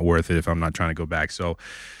is not worth it if I'm not trying to go back. So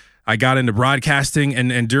I got into broadcasting,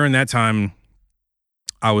 and during that time,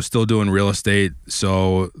 I was still doing real estate,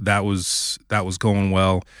 so that was going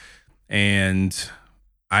well. And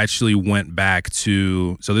I actually went back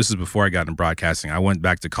to, so this is before I got into broadcasting, I went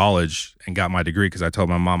back to college and got my degree because I told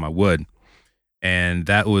my mom I would. And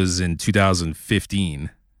that was in 2015.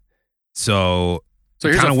 So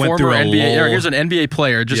here's a former NBA, here's an NBA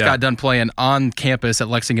player just got done playing on campus at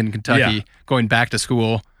Lexington, Kentucky, going back to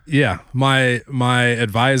school. Yeah, my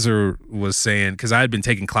advisor was saying, because I had been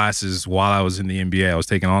taking classes while I was in the NBA, I was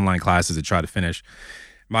taking online classes to try to finish.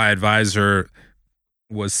 My advisor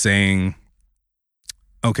was saying,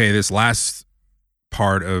 okay, this last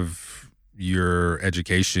part of your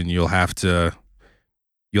education, you'll have to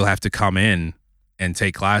come in and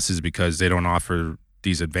take classes because they don't offer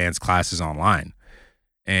these advanced classes online.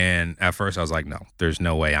 And at first I was like, no, there's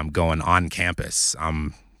no way I'm going on campus.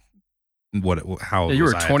 You were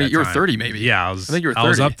 20, you were 30 maybe. Yeah, I think you were 30. I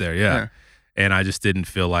was up there, yeah. And I just didn't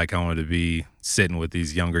feel like I wanted to be sitting with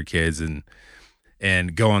these younger kids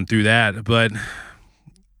and going through that. But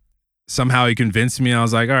somehow he convinced me. I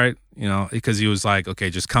was like, all right, because he was like, okay,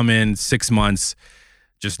 just come in 6 months,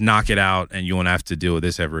 just knock it out, and you won't have to deal with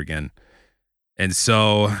this ever again. And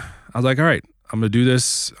so I was like, all right, I'm going to do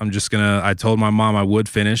this. I told my mom I would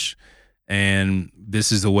finish, and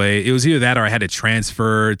this is the way. It was either that or I had to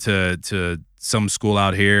transfer to some school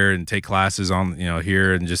out here and take classes on,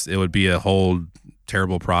 here, and just, it would be a whole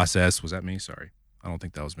terrible process. Was that me? Sorry. I don't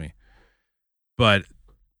think that was me. But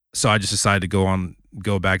so I just decided to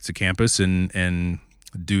go back to campus and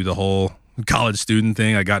do the whole college student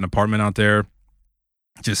thing. I got an apartment out there,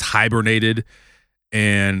 just hibernated,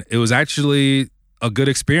 and it was actually a good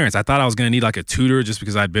experience. I thought I was going to need like a tutor just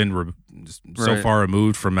because I'd been so far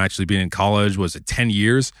removed from actually being in college. Was it 10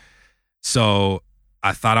 years? So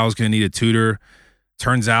I thought I was going to need a tutor.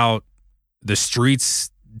 Turns out the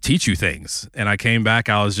streets teach you things. And I came back,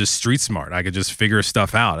 I was just street smart. I could just figure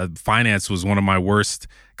stuff out. Finance was one of my worst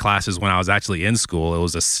classes when I was actually in school. It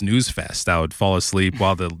was a snooze fest. I would fall asleep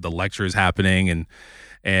while the lecture is happening,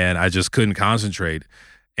 and I just couldn't concentrate.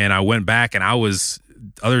 And I went back, and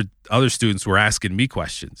other students were asking me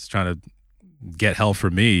questions, trying to get help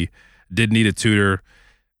from me. Didn't need a tutor,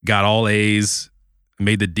 got all A's,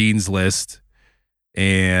 made the dean's list,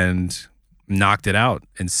 and knocked it out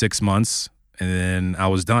in 6 months. And then I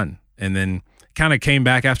was done. And then kind of came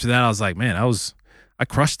back after that. I was like, man, I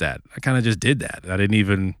crushed that. I kind of just did that.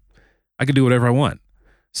 I could do whatever I want.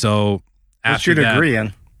 So what's your degree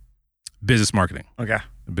in? Business marketing. Okay.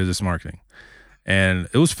 Business marketing. And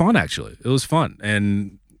it was fun, actually. It was fun.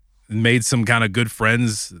 And made some kind of good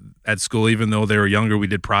friends at school, even though they were younger. We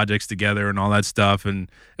did projects together and all that stuff. And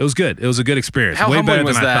it was good. It was a good experience. How Way humbling better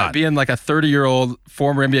was than I that? thought. Being like a 30-year-old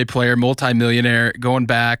former NBA player, multimillionaire, going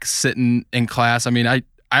back, sitting in class. I mean, I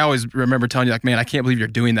always remember telling you, like, man, I can't believe you're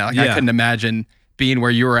doing that. Like, I couldn't imagine being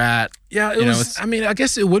where you were at. Yeah, it was. I mean, I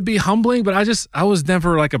guess it would be humbling, but I was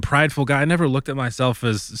never like a prideful guy. I never looked at myself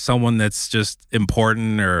as someone that's just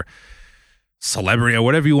important or celebrity or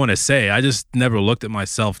whatever you want to say. I just never looked at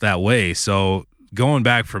myself that way. So going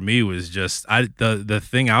back for me was just the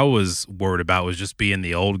thing I was worried about was just being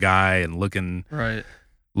the old guy and looking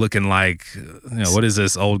like, what is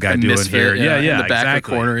this old guy doing misfit, here? in the back of the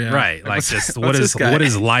corner, yeah. Right. Like just what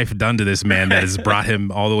has life done to this man that has brought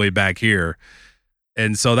him all the way back here?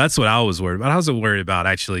 And so that's what I was worried about. I wasn't worried about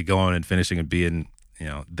actually going and finishing and being,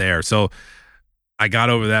 there. So I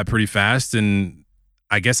got over that pretty fast, and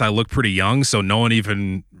I guess I looked pretty young, so no one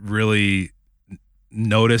even really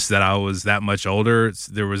noticed that I was that much older.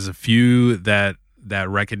 There was a few that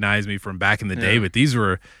recognized me from back in the day, but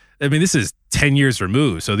this is 10 years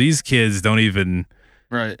removed. So these kids don't even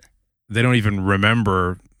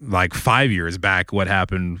remember like 5 years back what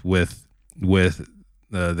happened with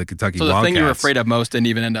the Kentucky Wildcats. So the thing you were afraid of most didn't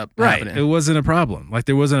even end up happening. It wasn't a problem. Like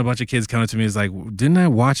there wasn't a bunch of kids coming to me as like, didn't I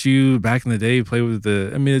watch you back in the day play with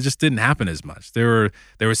it just didn't happen as much. There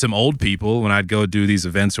were some old people when I'd go do these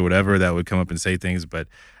events or whatever that would come up and say things, but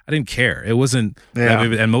I didn't care. It wasn't,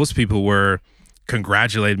 and most people were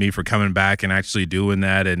congratulating me for coming back and actually doing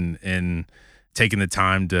that and taking the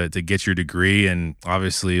time to get your degree. And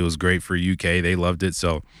obviously it was great for UK. They loved it.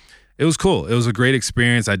 So it was cool. It was a great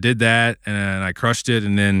experience. I did that and I crushed it.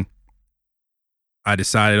 And then I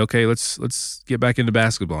decided, okay, let's get back into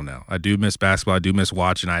basketball now. I do miss basketball. I do miss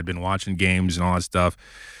watching. I had been watching games and all that stuff.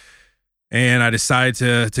 And I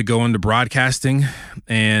decided to go into broadcasting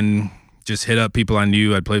and just hit up people I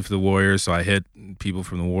knew. I'd played for the Warriors, so I hit people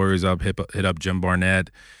from the Warriors up, hit up Jim Barnett.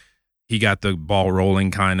 He got the ball rolling,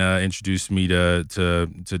 kind of introduced me to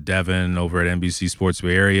Devin over at NBC Sports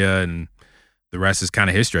Bay Area, and the rest is kind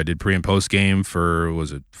of history. I did pre and post game for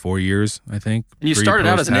 4 years, I think. And you started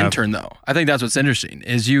out as an intern, though. I think that's what's interesting.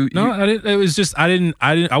 Is I didn't. It was just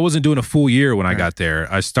I wasn't doing a full year when I got there.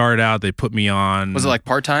 I started out. They put me on. Was it like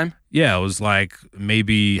part time? Yeah, it was like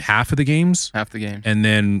maybe half of the games. And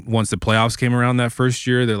then once the playoffs came around that first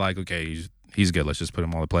year, they're like, okay, he's good. Let's just put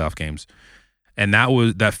him all the playoff games. And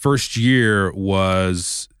that first year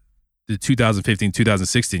was the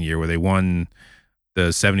 2015-2016 year where they won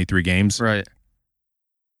the 73 games. Right.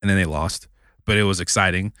 And then they lost. But it was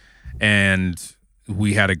exciting. And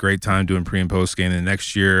we had a great time doing pre and post game. And the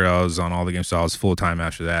next year I was on all the games, so I was full time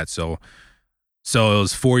after that. So it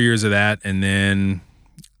was 4 years of that, and then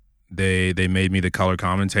they made me the color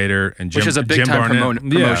commentator, and which is a big time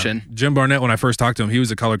promotion. Yeah, Jim Barnett, when I first talked to him, he was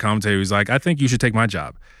a color commentator. He was like, I think you should take my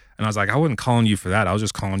job. And I was like, I wasn't calling you for that. I was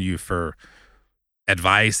just calling you for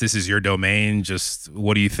advice. This is your domain. Just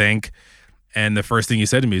what do you think? And the first thing he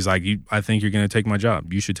said to me is like, I think you're going to take my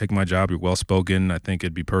job. You should take my job. You're well spoken. I think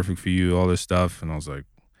it'd be perfect for you, all this stuff. And I was like,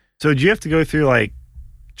 so did you have to go through like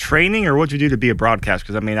training, or what'd you do to be a broadcaster?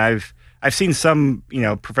 Because I mean, I've seen some,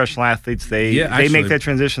 professional athletes, they make that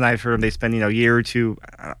transition. I've heard they spend, a year or two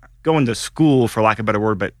going to school, for lack of a better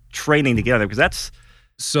word, but training together, because that's...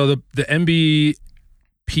 So the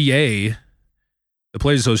NBPA, the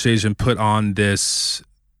Players Association, put on this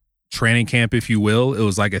training camp, if you will. It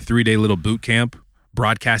was like a 3-day little boot camp,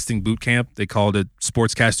 broadcasting boot camp. They called it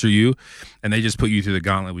Sportscaster U, and they just put you through the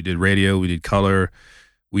gauntlet. We did radio, we did color,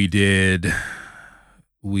 we did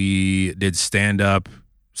stand-up,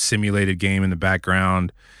 simulated game in the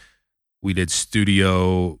background. We did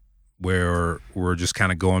studio where we're just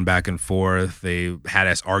kind of going back and forth. They had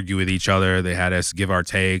us argue with each other. They had us give our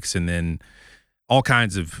takes, and then all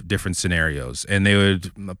kinds of different scenarios. And they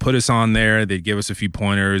would put us on there. They'd give us a few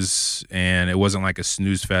pointers, and it wasn't like a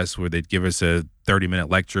snooze fest where they'd give us a 30-minute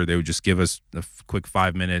lecture. They would just give us a quick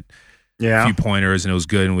 5-minute Yeah. a few pointers, and it was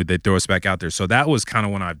good, and they'd throw us back out there. So that was kind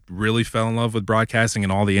of when I really fell in love with broadcasting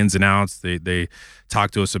and all the ins and outs. They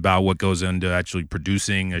talked to us about what goes into actually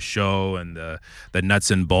producing a show and the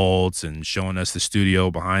nuts and bolts, and showing us the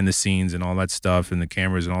studio behind the scenes and all that stuff, and the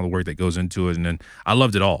cameras and all the work that goes into it. And then I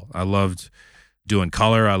loved it all. I loved doing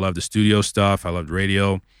color. I loved the studio stuff. I loved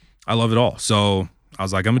radio. I loved it all. So I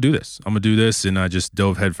was like, I'm gonna do this, and I just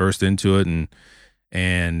dove headfirst into it,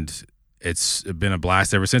 and it's been a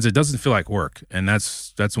blast ever since. It doesn't feel like work, and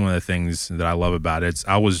that's one of the things that I love about it.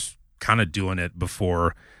 I was kind of doing it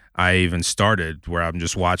before I even started, where I'm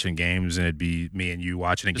just watching games, and it'd be me and you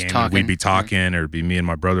watching a game, and we'd be talking, or it'd be me and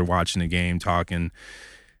my brother watching a game, talking.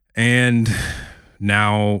 And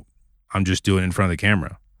now I'm just doing it in front of the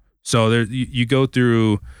camera. So you go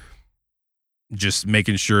through just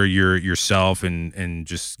making sure you're yourself, and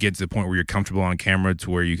just get to the point where you're comfortable on camera, to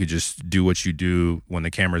where you could just do what you do when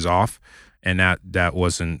the camera's off. And that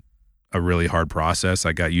wasn't a really hard process.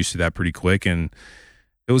 I got used to that pretty quick, and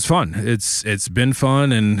it was fun. It's been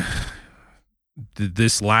fun. And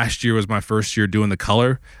this last year was my first year doing the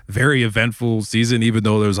color. Very eventful season, even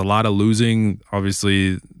though there was a lot of losing.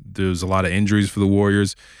 Obviously, there's a lot of injuries for the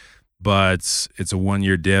Warriors, but it's a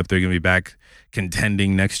 1-year dip. They're going to be back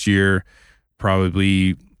contending next year.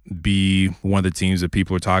 Probably be one of the teams that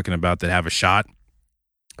people are talking about that have a shot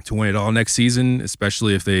to win it all next season,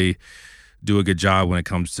 especially if they do a good job when it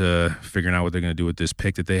comes to figuring out what they're going to do with this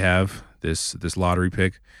pick that they have, this lottery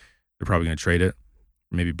pick. They're probably going to trade it,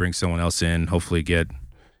 maybe bring someone else in, hopefully get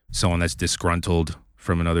someone that's disgruntled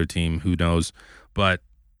from another team. Who knows? But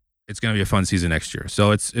it's going to be a fun season next year.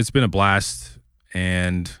 So it's been a blast,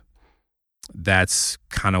 and that's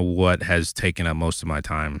kind of what has taken up most of my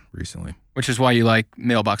time recently. Which is why you like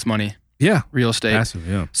mailbox money. Yeah. Real estate. Massive,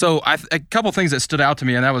 yeah. So a couple things that stood out to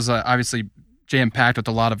me, and that was obviously jam-packed with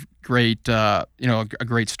a lot of great, a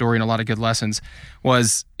great story and a lot of good lessons,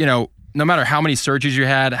 was, no matter how many surgeries you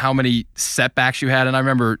had, how many setbacks you had, and I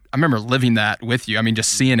remember living that with you. I mean,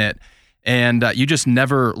 just seeing it. And you just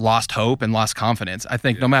never lost hope and lost confidence. I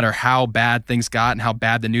think no matter how bad things got and how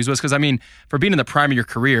bad the news was, because, I mean, for being in the prime of your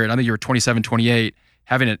career, and I think you were 27, 28,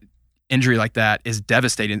 having an injury like that is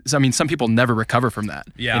devastating. I mean, some people never recover from that.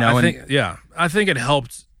 Yeah, I think it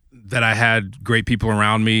helped that I had great people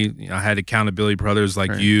around me. I had accountability brothers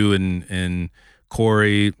like you and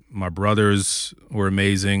Corey. My brothers were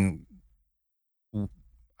amazing.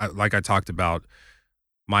 Like I talked about,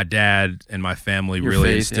 my dad and my family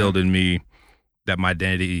really instilled in me that my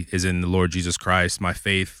identity is in the Lord Jesus Christ. My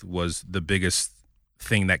faith was the biggest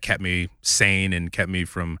thing that kept me sane and kept me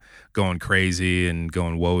from going crazy and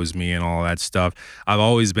going woe is me and all that stuff. I've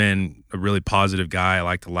always been a really positive guy. I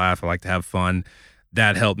like to laugh. I like to have fun.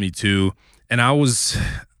 That helped me too. And I was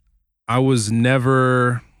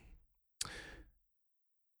never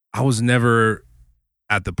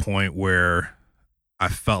at the point where I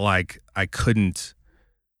felt like I couldn't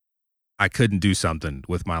do something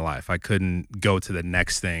with my life. I couldn't go to the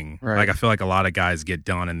next thing. Right. Like, I feel like a lot of guys get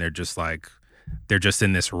done and they're just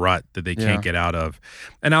in this rut that they can't get out of.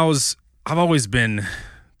 And I've always been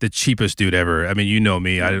the cheapest dude ever. I mean, you know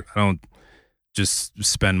me. I don't just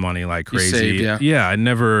spend money like crazy. You saved, I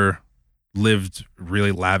never lived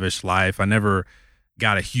really lavish life. I never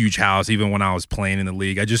got a huge house, even when I was playing in the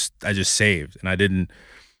league. I just saved, and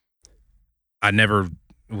I never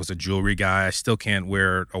was a jewelry guy. I still can't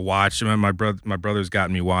wear a watch. I mean, my brother's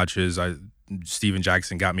gotten me watches. Steven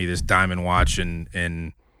Jackson got me this diamond watch, and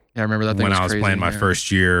I remember that thing when I was crazy, playing my first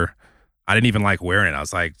year. I didn't even like wearing it. I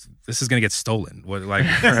was like, this is gonna get stolen. What, like?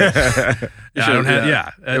 I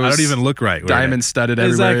don't even look right. Diamond studded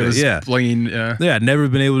everywhere. Exactly. It was bling. Yeah. I'd never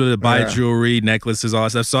been able to buy jewelry, necklaces, all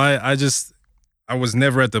that stuff. So I was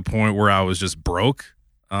never at the point where I was just broke,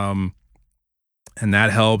 and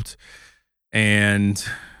that helped. And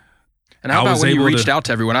how about when you reached out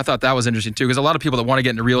to everyone? I thought that was interesting too, because a lot of people that want to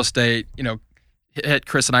get into real estate, hit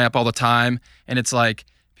Chris and I up all the time, and it's like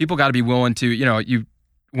people got to be willing to, you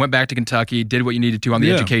went back to Kentucky, did what you needed to on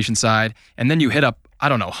the education side, and then you hit up, I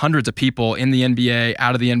don't know, hundreds of people in the NBA,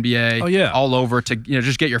 out of the NBA, all over to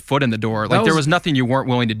just get your foot in the door. Like there was nothing you weren't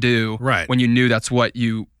willing to do when you knew that's what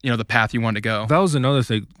the path you wanted to go. That was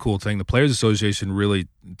another cool thing. The Players Association really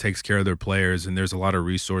takes care of their players, and there's a lot of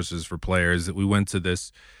resources for players. We went to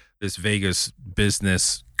this Vegas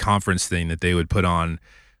business conference thing that they would put on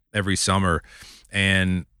every summer,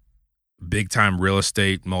 and big time real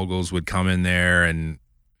estate moguls would come in there, and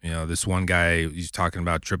this one guy, he's talking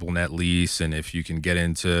about triple net lease, and if you can get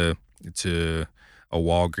into a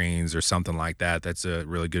Walgreens or something like that, that's a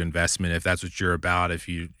really good investment if that's what you're about. If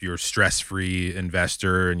you're a stress-free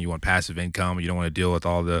investor and you want passive income, you don't want to deal with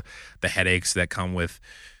all the headaches that come with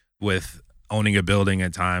with owning a building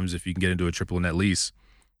at times, if you can get into a triple net lease,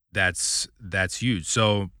 that's huge.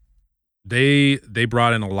 So they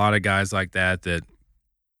brought in a lot of guys like that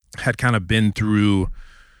had kind of been through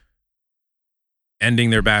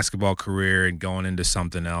ending their basketball career and going into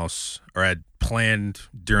something else, or had planned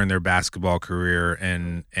during their basketball career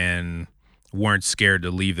and weren't scared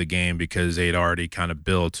to leave the game because they'd already kind of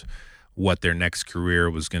built what their next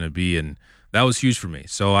career was going to be. And that was huge for me.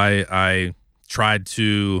 So I tried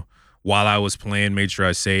to, while I was playing, made sure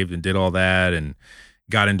I saved and did all that, and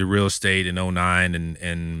got into real estate in 2009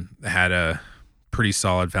 and had a pretty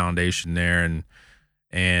solid foundation there.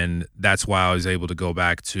 And that's why I was able to go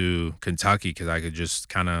back to Kentucky, because I could just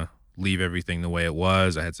kind of leave everything the way it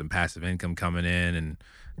was. I had some passive income coming in and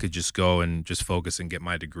could just go and just focus and get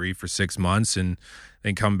my degree for 6 months and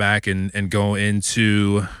then come back and go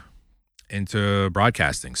into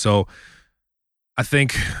broadcasting. So I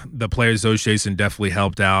think the Players Association definitely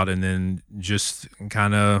helped out, and then just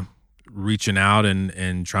kind of reaching out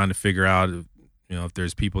and trying to figure out, if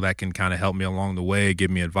there's people that can kind of help me along the way,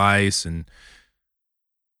 give me advice, and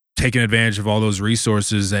taking advantage of all those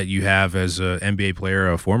resources that you have as an NBA player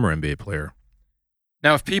or a former NBA player.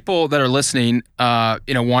 Now, if people that are listening,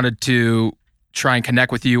 wanted to try and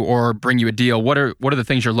connect with you or bring you a deal, what are the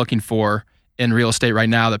things you're looking for in real estate right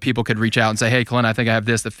now that people could reach out and say, hey, Clint, I think I have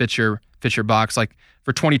this that fits your box? Like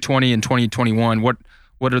for 2020 and 2021, what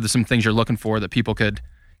are some things you're looking for that people could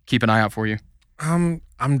keep an eye out for you? I'm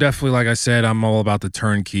definitely, like I said, I'm all about the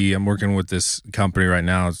turnkey. I'm working with this company right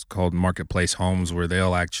now. It's called Marketplace Homes, where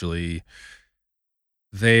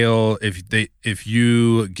if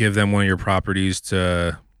you give them one of your properties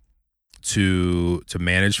to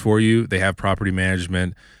manage for you, they have property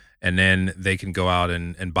management, and then they can go out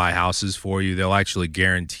and buy houses for you. They'll actually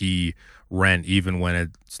guarantee rent even when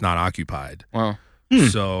it's not occupied. Wow.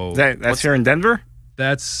 So that's here in Denver?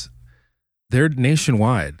 They're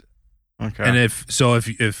nationwide. Okay. And if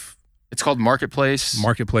it's called Marketplace Homes.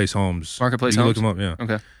 Marketplace you Homes. Can look them up, yeah.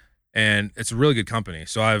 Okay. And it's a really good company.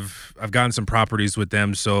 So I've gotten some properties with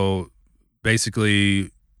them. So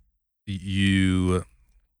basically, you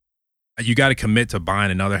got to commit to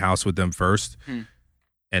buying another house with them first,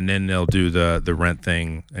 and then they'll do the rent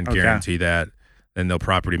thing and guarantee that. Then they'll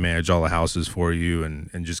property manage all the houses for you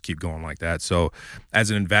and just keep going like that. So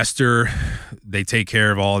as an investor, they take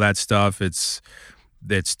care of all that stuff. It's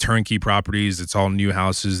turnkey properties. It's all new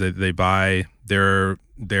houses that they buy. They're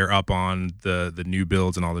up on the new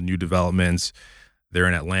builds and all the new developments. They're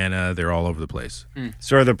in Atlanta. They're all over the place.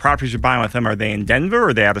 So are the properties you're buying with them, are they in Denver or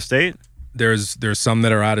are they out of state? There's some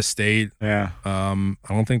that are out of state. Yeah. I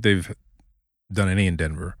don't think they've done any in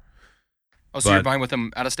Denver. Oh, so you're buying with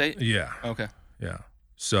them out of state? Yeah. Okay. Yeah.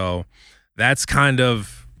 So that's kind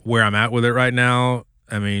of where I'm at with it right now.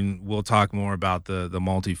 I mean, we'll talk more about the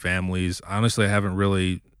multifamilies. Honestly, I haven't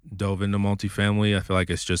really dove into multifamily. I feel like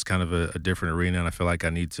it's just kind of a different arena, and I feel like I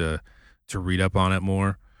need to read up on it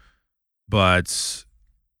more. But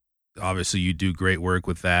obviously, you do great work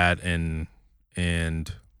with that, and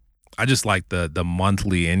I just like the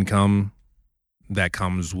monthly income that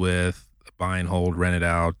comes with buy and hold, rent it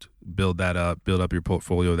out, build up your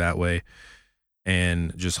portfolio that way,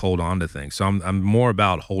 and just hold on to things. So I'm more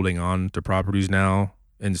about holding on to properties now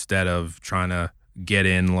instead of trying to get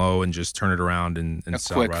in low and just turn it around and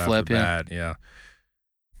sell quick right flip, off the bat. Yeah.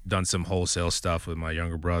 Done some wholesale stuff with my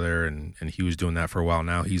younger brother, and he was doing that for a while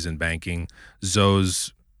now. He's in banking.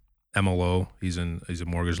 Zoe's MLO. He's a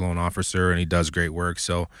mortgage loan officer, and he does great work.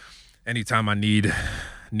 So anytime I need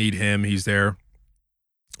him, he's there.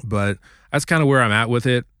 But that's kind of where I'm at with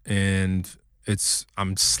it, and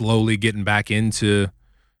I'm slowly getting back into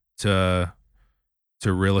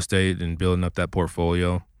real estate and building up that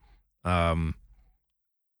portfolio.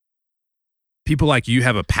 People like you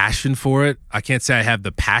have a passion for it. I can't say I have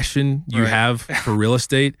the passion you have for real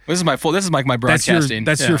estate. This is my broadcasting.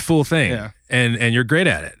 That's your full thing. Yeah. And you're great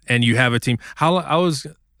at it. And you have a team. I was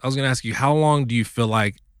going to ask you, how long do you feel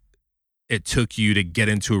like it took you to get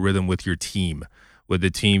into a rhythm with your team, with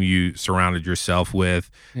the team you surrounded yourself with,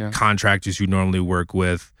 contractors you normally work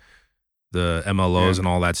with, the MLOs and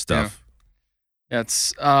all that stuff? Yeah.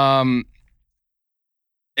 It's because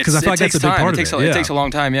I feel like that's a big part of it. It takes a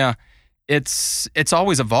long time. Yeah. It's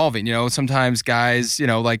always evolving, sometimes guys,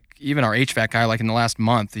 like even our HVAC guy, like in the last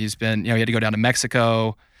month, he's been, he had to go down to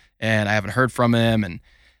Mexico and I haven't heard from him. And,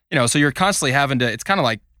 so you're constantly having to, it's kind of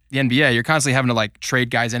like the NBA, you're constantly having to like trade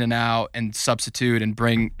guys in and out and substitute and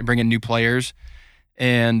bring in new players.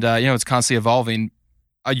 And, it's constantly evolving.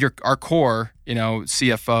 Our core,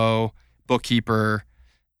 CFO, bookkeeper,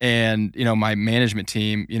 and, my management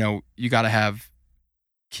team, you got to have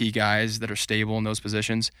key guys that are stable in those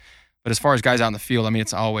positions. But as far as guys out in the field, I mean,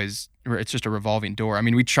 it's just a revolving door. I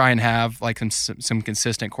mean, we try and have like some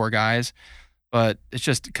consistent core guys, but it's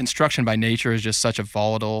just construction by nature is just such a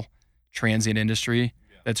volatile, transient industry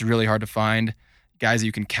that's really hard to find guys that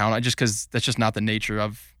you can count on, just because that's just not the nature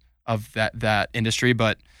of that industry.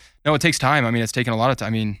 But no, it takes time. I mean, it's taken a lot of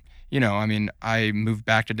time. I mean, I moved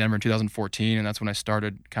back to Denver in 2014, and that's when I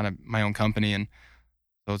started kind of my own company. And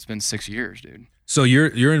so it's been 6 years, dude. So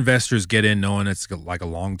your investors get in knowing it's like a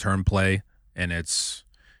long-term play, and it's,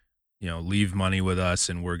 leave money with us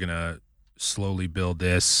and we're going to slowly build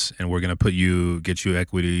this, and we're going to get you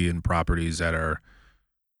equity in properties that are,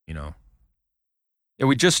 Yeah,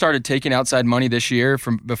 we just started taking outside money this year.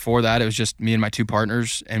 From before that, it was just me and my two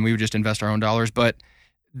partners, and we would just invest our own dollars. But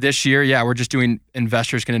this year, yeah, we're just doing,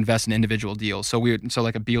 investors can invest in individual deals. So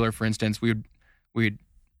like a Beeler, for instance, we'd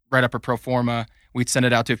write up a pro forma, we'd send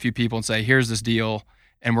it out to a few people and say, here's this deal,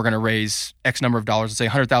 and we're going to raise X number of dollars, let's say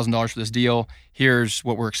 $100,000 for this deal. Here's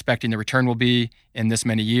what we're expecting the return will be in this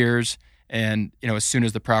many years. And, as soon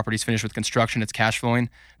as the property's finished with construction, it's cash flowing,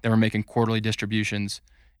 then we're making quarterly distributions,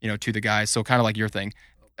 to the guys. So kind of like your thing.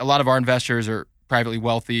 A lot of our investors are privately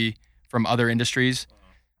wealthy from other industries,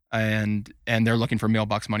 and they're looking for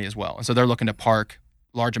mailbox money as well. And so they're looking to park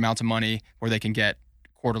large amounts of money where they can get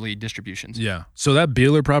quarterly distributions. Yeah. So that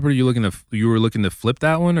Beeler property, you were looking to flip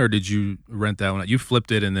that one, or did you rent that one? You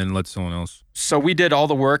flipped it and then let someone else. So we did all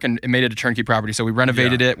the work and made it a turnkey property. So we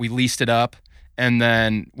renovated it, we leased it up, and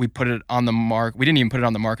then we put it on the market. We didn't even put it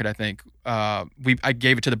on the market, I think. I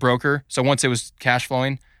gave it to the broker. So once it was cash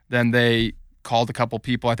flowing, then they called a couple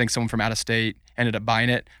people. I think someone from out of state ended up buying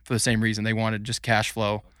it for the same reason. They wanted just cash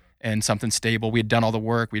flow and something stable. We had done all the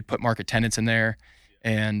work. We'd put market tenants in there.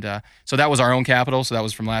 And so that was our own capital. So that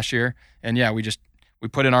was from last year. And yeah, we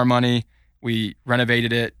put in our money, we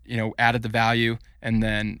renovated it, added the value, and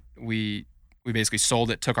then we basically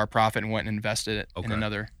sold it, took our profit, and went and invested it in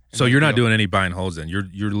another. So you're not doing any buy and holds then.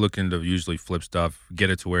 You're looking to usually flip stuff, get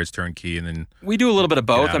it to where it's turnkey, and then we do a little bit of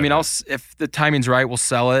both. I mean, if the timing's right, we'll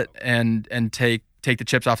sell it and take the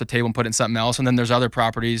chips off the table and put it in something else. And then there's other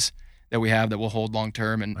properties that we have that will hold long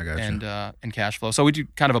term and cash flow. So we do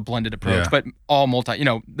kind of a blended approach, but all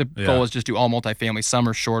the goal is just do all multifamily. Some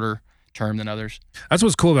are shorter term than others. That's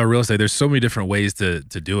what's cool about real estate. There's so many different ways to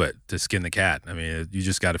do it, to skin the cat. I mean, you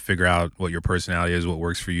just got to figure out what your personality is, what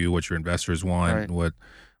works for you, what your investors want, what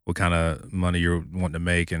kind of money you're wanting to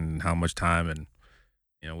make, and how much time, and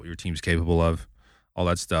what your team's capable of, all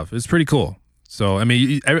that stuff. It's pretty cool. So I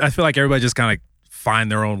mean, I feel like everybody just kind of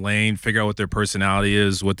find their own lane, figure out what their personality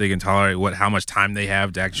is, what they can tolerate, how much time they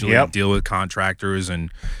have to actually deal with contractors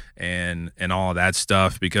and all of that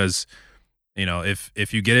stuff. Because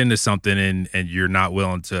if you get into something and you're not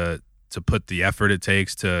willing to put the effort it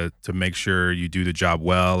takes to make sure you do the job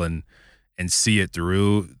well and see it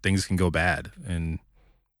through, things can go bad. And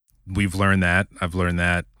we've learned that. I've learned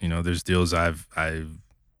that. There's deals I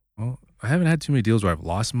haven't had too many deals where I've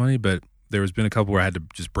lost money, but there's been a couple where I had to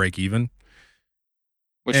just break even.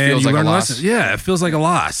 Which feels like a loss. Yeah, it feels like a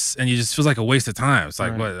loss, and you just feels like a waste of time. It's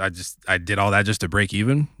like, what? I did all that just to break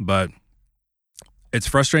even, but it's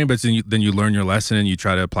frustrating. But then you learn your lesson and you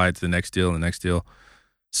try to apply it to the next deal and the next deal.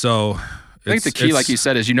 So I think the key, like you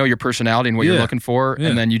said, is your personality and what you're looking for,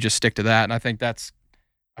 and then you just stick to that. And I think that's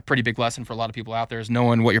a pretty big lesson for a lot of people out there, is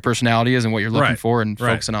knowing what your personality is and what you're looking for, and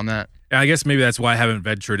focusing on that. And I guess maybe that's why I haven't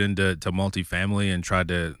ventured into multifamily and tried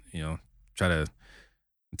to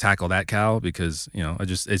tackle that cow, because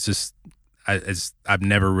I've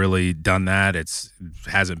never really done that. It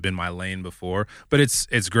hasn't been my lane before, but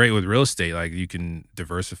it's great with real estate. Like, you can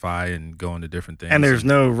diversify and go into different things. And there's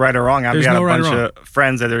no right or wrong. I've got a bunch of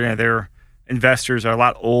friends that they're investors, are a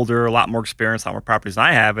lot older, a lot more experienced, a lot more properties than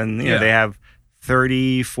I have, and they have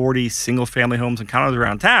 30, 40 single family homes and condos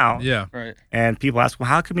around town. Yeah, right. And people ask, well,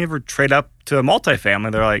 how can we ever trade up to a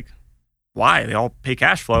multifamily? They're like, why? They all pay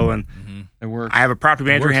cash flow, and it works. I have a property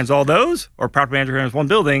manager who handles all those, or a property manager who handles one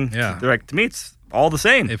building. Yeah. They're like, to me, it's all the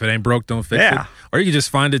same. If it ain't broke, don't fix it. Or you can just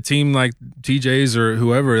find a team like TJ's or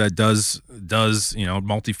whoever that does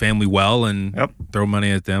multifamily well, and throw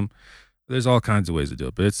money at them. There's all kinds of ways to do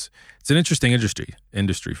it, but it's an interesting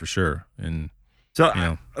industry for sure. And so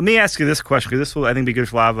let me ask you this question, because this will, I think, be good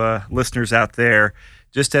for a lot of listeners out there.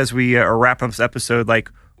 Just as we are wrapping up this episode, like,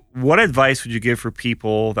 what advice would you give for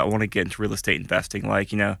people that want to get into real estate investing?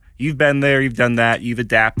 Like, you've been there, you've done that, you've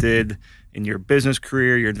adapted in your business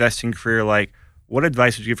career, your investing career. Like, what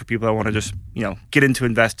advice would you give for people that want to just, get into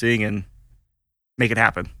investing and make it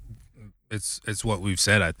happen? It's what we've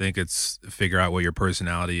said. I think it's figure out what your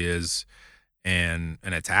personality is and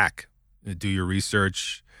attack. Do your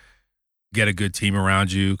research. get a good team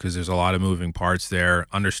around you because there's a lot of moving parts there.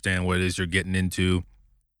 Understand what it is you're getting into.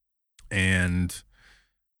 And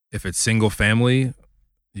if it's single family,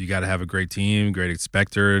 you got to have a great team, great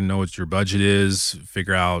inspector, know what your budget is,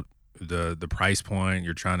 figure out the price point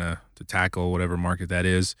you're trying to tackle, whatever market that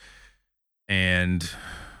is. And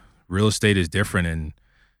real estate is different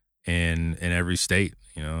in every state,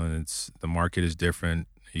 and the market is different.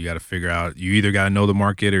 You got to figure out, you either got to know the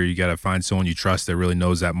market or you got to find someone you trust that really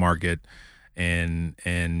knows that market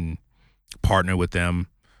and partner with them.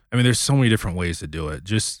 I mean, there's so many different ways to do it.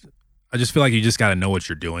 I just feel like you just got to know what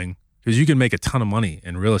you're doing, because you can make a ton of money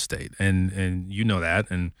in real estate and you know that.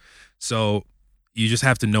 And so you just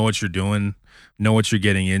have to know what you're doing, know what you're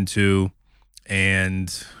getting into,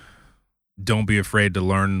 and don't be afraid to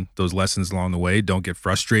learn those lessons along the way. Don't get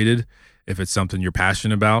frustrated if it's something you're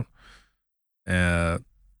passionate about, and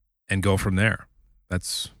go from there.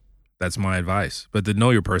 That's my advice. But the know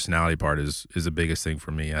your personality part is the biggest thing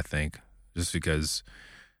for me, I think, just because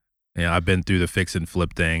I've been through the fix and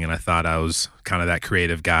flip thing, and I thought I was kind of that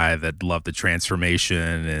creative guy that loved the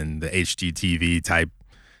transformation and the HGTV type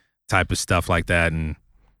of stuff like that. And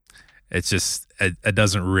it's just, it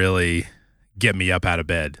doesn't really get me up out of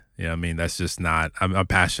bed. I mean, that's just not, I'm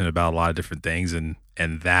passionate about a lot of different things, and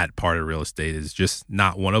that part of real estate is just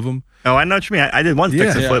not one of them. Oh, I know what you mean. I did one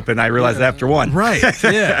fix and flip, and I realized after one. Right.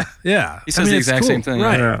 Yeah. Yeah. He says the exact same thing.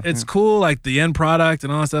 Right. Yeah. It's cool, like the end product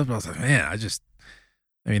and all that stuff. But I was like,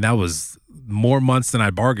 man, that was more months than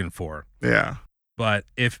I bargained for. Yeah. But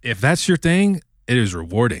if that's your thing, it is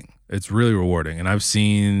rewarding. It's really rewarding. And I've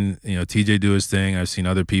seen, TJ do his thing. I've seen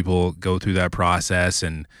other people go through that process,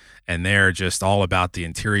 and they're just all about the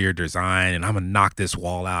interior design, and I'm going to knock this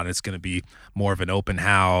wall out, and it's going to be more of an open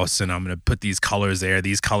house, and I'm going to put these colors there.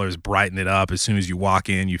 These colors brighten it up. As soon as you walk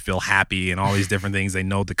in, you feel happy, and all these different things. They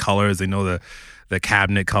know the colors. They know the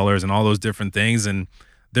cabinet colors and all those different things, and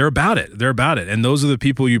they're about it. They're about it. And those are the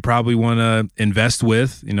people you probably want to invest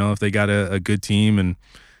with, if they got a good team and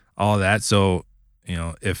all of that. So,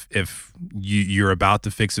 if you're about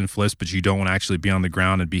to fix and flips, but you don't want to actually be on the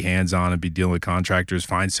ground and be hands-on and be dealing with contractors,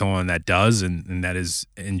 find someone that does and that is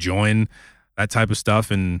enjoying that type of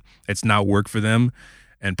stuff, and it's not work for them,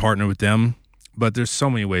 and partner with them. But there's so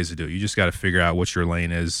many ways to do it. You just got to figure out what your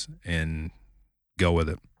lane is and go with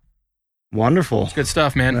it. Wonderful. It's good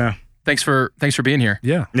stuff, man. Yeah. Thanks for being here.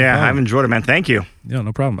 Yeah. Yeah, I've enjoyed it, man. Thank you. Yeah,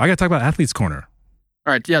 no problem. I got to talk about Athletes Corner.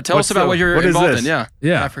 All right. Yeah. Tell us about what you're what involved is in. this?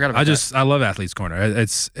 Yeah. I forgot about that. I love Athletes Corner.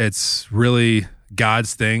 It's really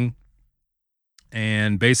God's thing.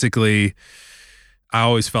 And basically, I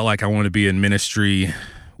always felt like I wanted to be in ministry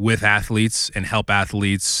with athletes and help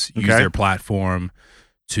athletes use their platform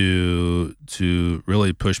to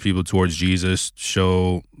really push people towards Jesus,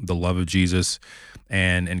 show the love of Jesus,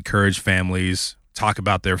 and encourage families, talk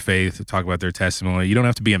about their faith, talk about their testimony. You don't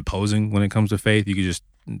have to be imposing when it comes to faith. You can just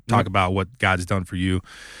talk about what God's done for you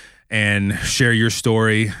and share your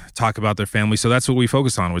story, talk about their family. So that's what we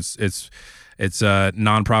focus on. It's a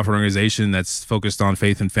nonprofit organization that's focused on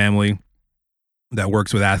faith and family, that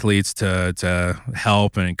works with athletes to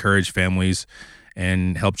help and encourage families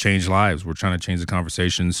and help change lives. We're trying to change the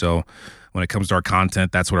conversation. So when it comes to our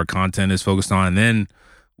content, that's what our content is focused on. And then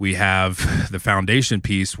we have the foundation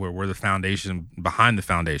piece, where we're the foundation behind the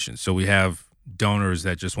foundation. So we have donors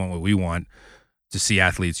that just want what we want, to see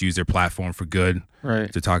athletes use their platform for good,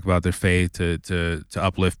 right? To talk about their faith, to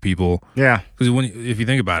uplift people. Yeah. Because if you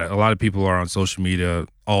think about it, a lot of people are on social media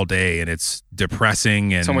all day, and it's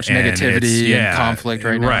depressing and so much negativity and conflict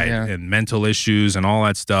right now. Right. Yeah. And mental issues and all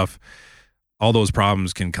that stuff. All those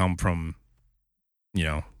problems can come from,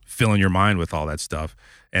 filling your mind with all that stuff,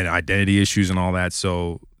 and identity issues and all that.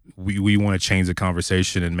 So we want to change the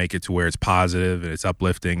conversation and make it to where it's positive and it's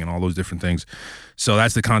uplifting and all those different things. So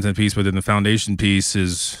that's the content piece. But then the foundation piece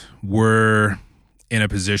is we're in a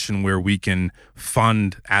position where we can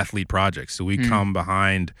fund athlete projects. So we come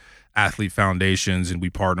behind athlete foundations and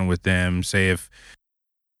we partner with them. Say if,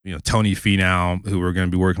 Tony Finau, who we're going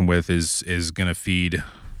to be working with, is going to feed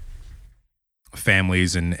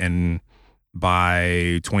families and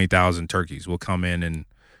buy 20,000 turkeys. We'll come in and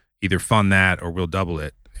either fund that or we'll double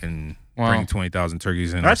it and bring 20,000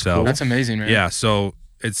 turkeys in ourselves. Cool. That's amazing, man. Yeah, so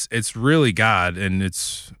it's really God, and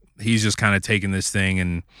he's just kind of taken this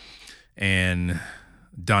thing and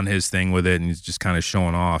done his thing with it, and he's just kind of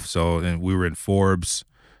showing off. So, and we were in Forbes,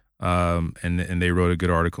 and they wrote a good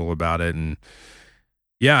article about it, and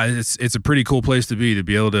yeah, it's a pretty cool place to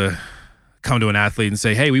be able to come to an athlete and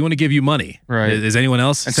say, hey, we want to give you money. Right. Is anyone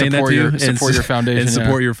else saying that to you? Support your foundation. And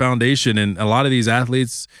support your foundation. And a lot of these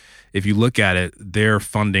athletes, if you look at it, they're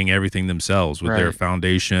funding everything themselves with their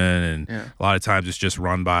foundation, and a lot of times it's just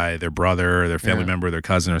run by their brother or their family member or their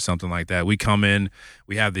cousin or something like that. We come in,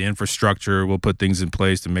 we have the infrastructure, we'll put things in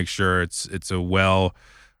place to make sure it's a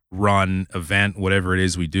well-run event, whatever it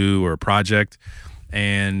is we do or a project,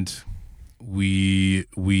 and we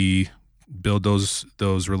build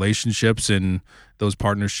those relationships, and those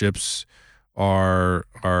partnerships are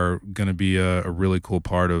going to be a really cool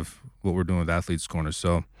part of what we're doing with Athletes Corner.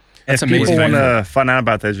 So if people want to find out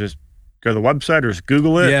about that, just go to the website or just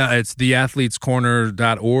Google it. Yeah, it's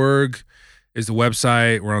theathletescorner.org is the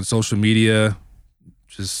website. We're on social media.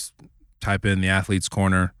 Just type in the Athletes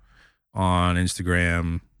Corner on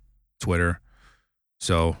Instagram, Twitter.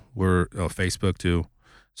 So we're Facebook too.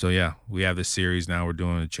 So yeah, we have this series now. We're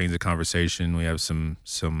doing a Change the Conversation. We have some.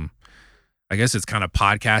 I guess it's kind of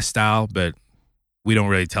podcast style, but we don't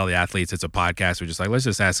really tell the athletes it's a podcast. We're just like, let's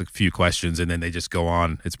just ask a few questions, and then they just go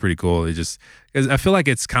on. It's pretty cool. Because I feel like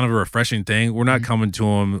it's kind of a refreshing thing. We're not coming to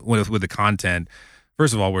them with the content.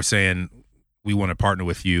 First of all, we're saying we want to partner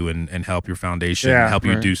with you and help your foundation, help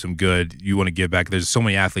you do some good. You want to give back. There's so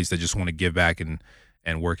many athletes that just want to give back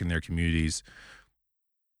and work in their communities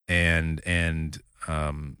and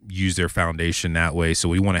use their foundation that way. So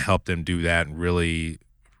we want to help them do that and really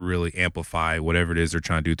amplify whatever it is they're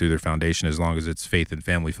trying to do through their foundation, as long as it's faith and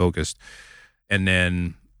family focused. And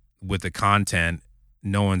then with the content,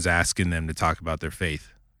 no one's asking them to talk about their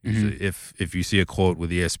faith. Mm-hmm. If you see a quote with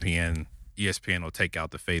ESPN will take out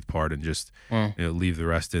the faith part and just leave the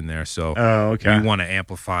rest in there. So we want to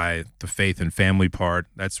amplify the faith and family part.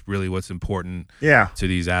 That's really what's important to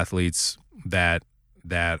these athletes that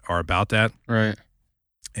are about that. Right.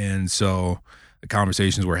 And so the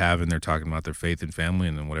conversations we're having, they're talking about their faith and family,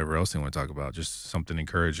 and then whatever else they want to talk about, just something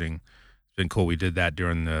encouraging. It's been cool. We did that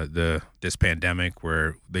during this pandemic,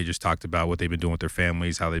 where they just talked about what they've been doing with their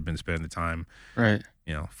families, how they've been spending the time, right?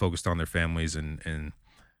 Focused on their families and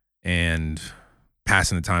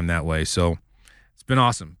passing the time that way. So it's been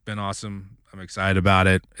awesome. I'm excited about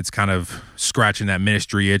it. It's kind of scratching that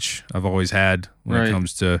ministry itch I've always had when it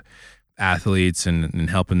comes to athletes and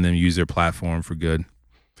helping them use their platform for good.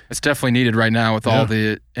 It's definitely needed right now with all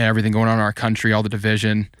the everything going on in our country, all the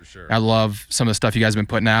division. For sure. I love some of the stuff you guys have been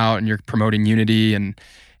putting out, and you're promoting unity and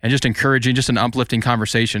just encouraging, just an uplifting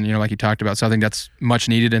conversation, like you talked about. So I think that's much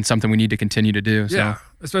needed and something we need to continue to do. Yeah,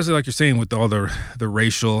 especially like you're saying with all the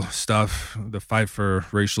racial stuff, the fight for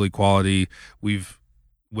racial equality.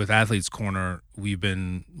 With Athletes Corner, we've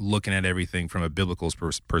been looking at everything from a biblical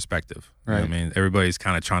perspective. Right. You know what I mean, everybody's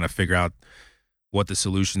kind of trying to figure out what the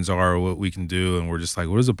solutions are, what we can do, and we're just like,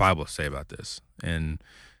 what does the Bible say about this? And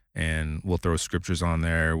we'll throw scriptures on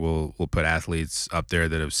there. We'll put athletes up there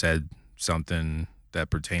that have said something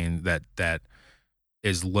that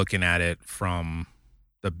is looking at it from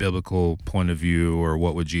the biblical point of view, or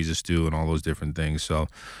what would Jesus do, and all those different things. So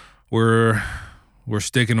we're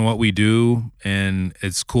sticking to what we do, and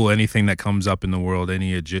it's cool. Anything that comes up in the world,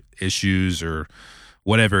 any issues or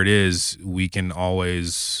whatever it is, we can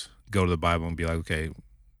always go to the Bible and be like, okay,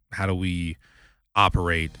 how do we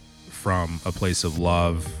operate from a place of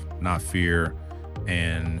love, not fear,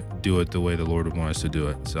 and do it the way the Lord would want us to do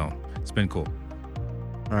it? So it's been cool.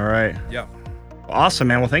 All right. Yeah. Awesome,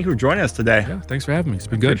 man. Well, thank you for joining us today. Yeah, thanks for having me. It's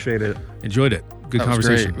been good. Appreciate it. Enjoyed it. Good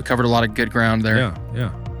conversation. Great. We covered a lot of good ground there.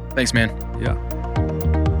 Yeah. Thanks, man. Yeah.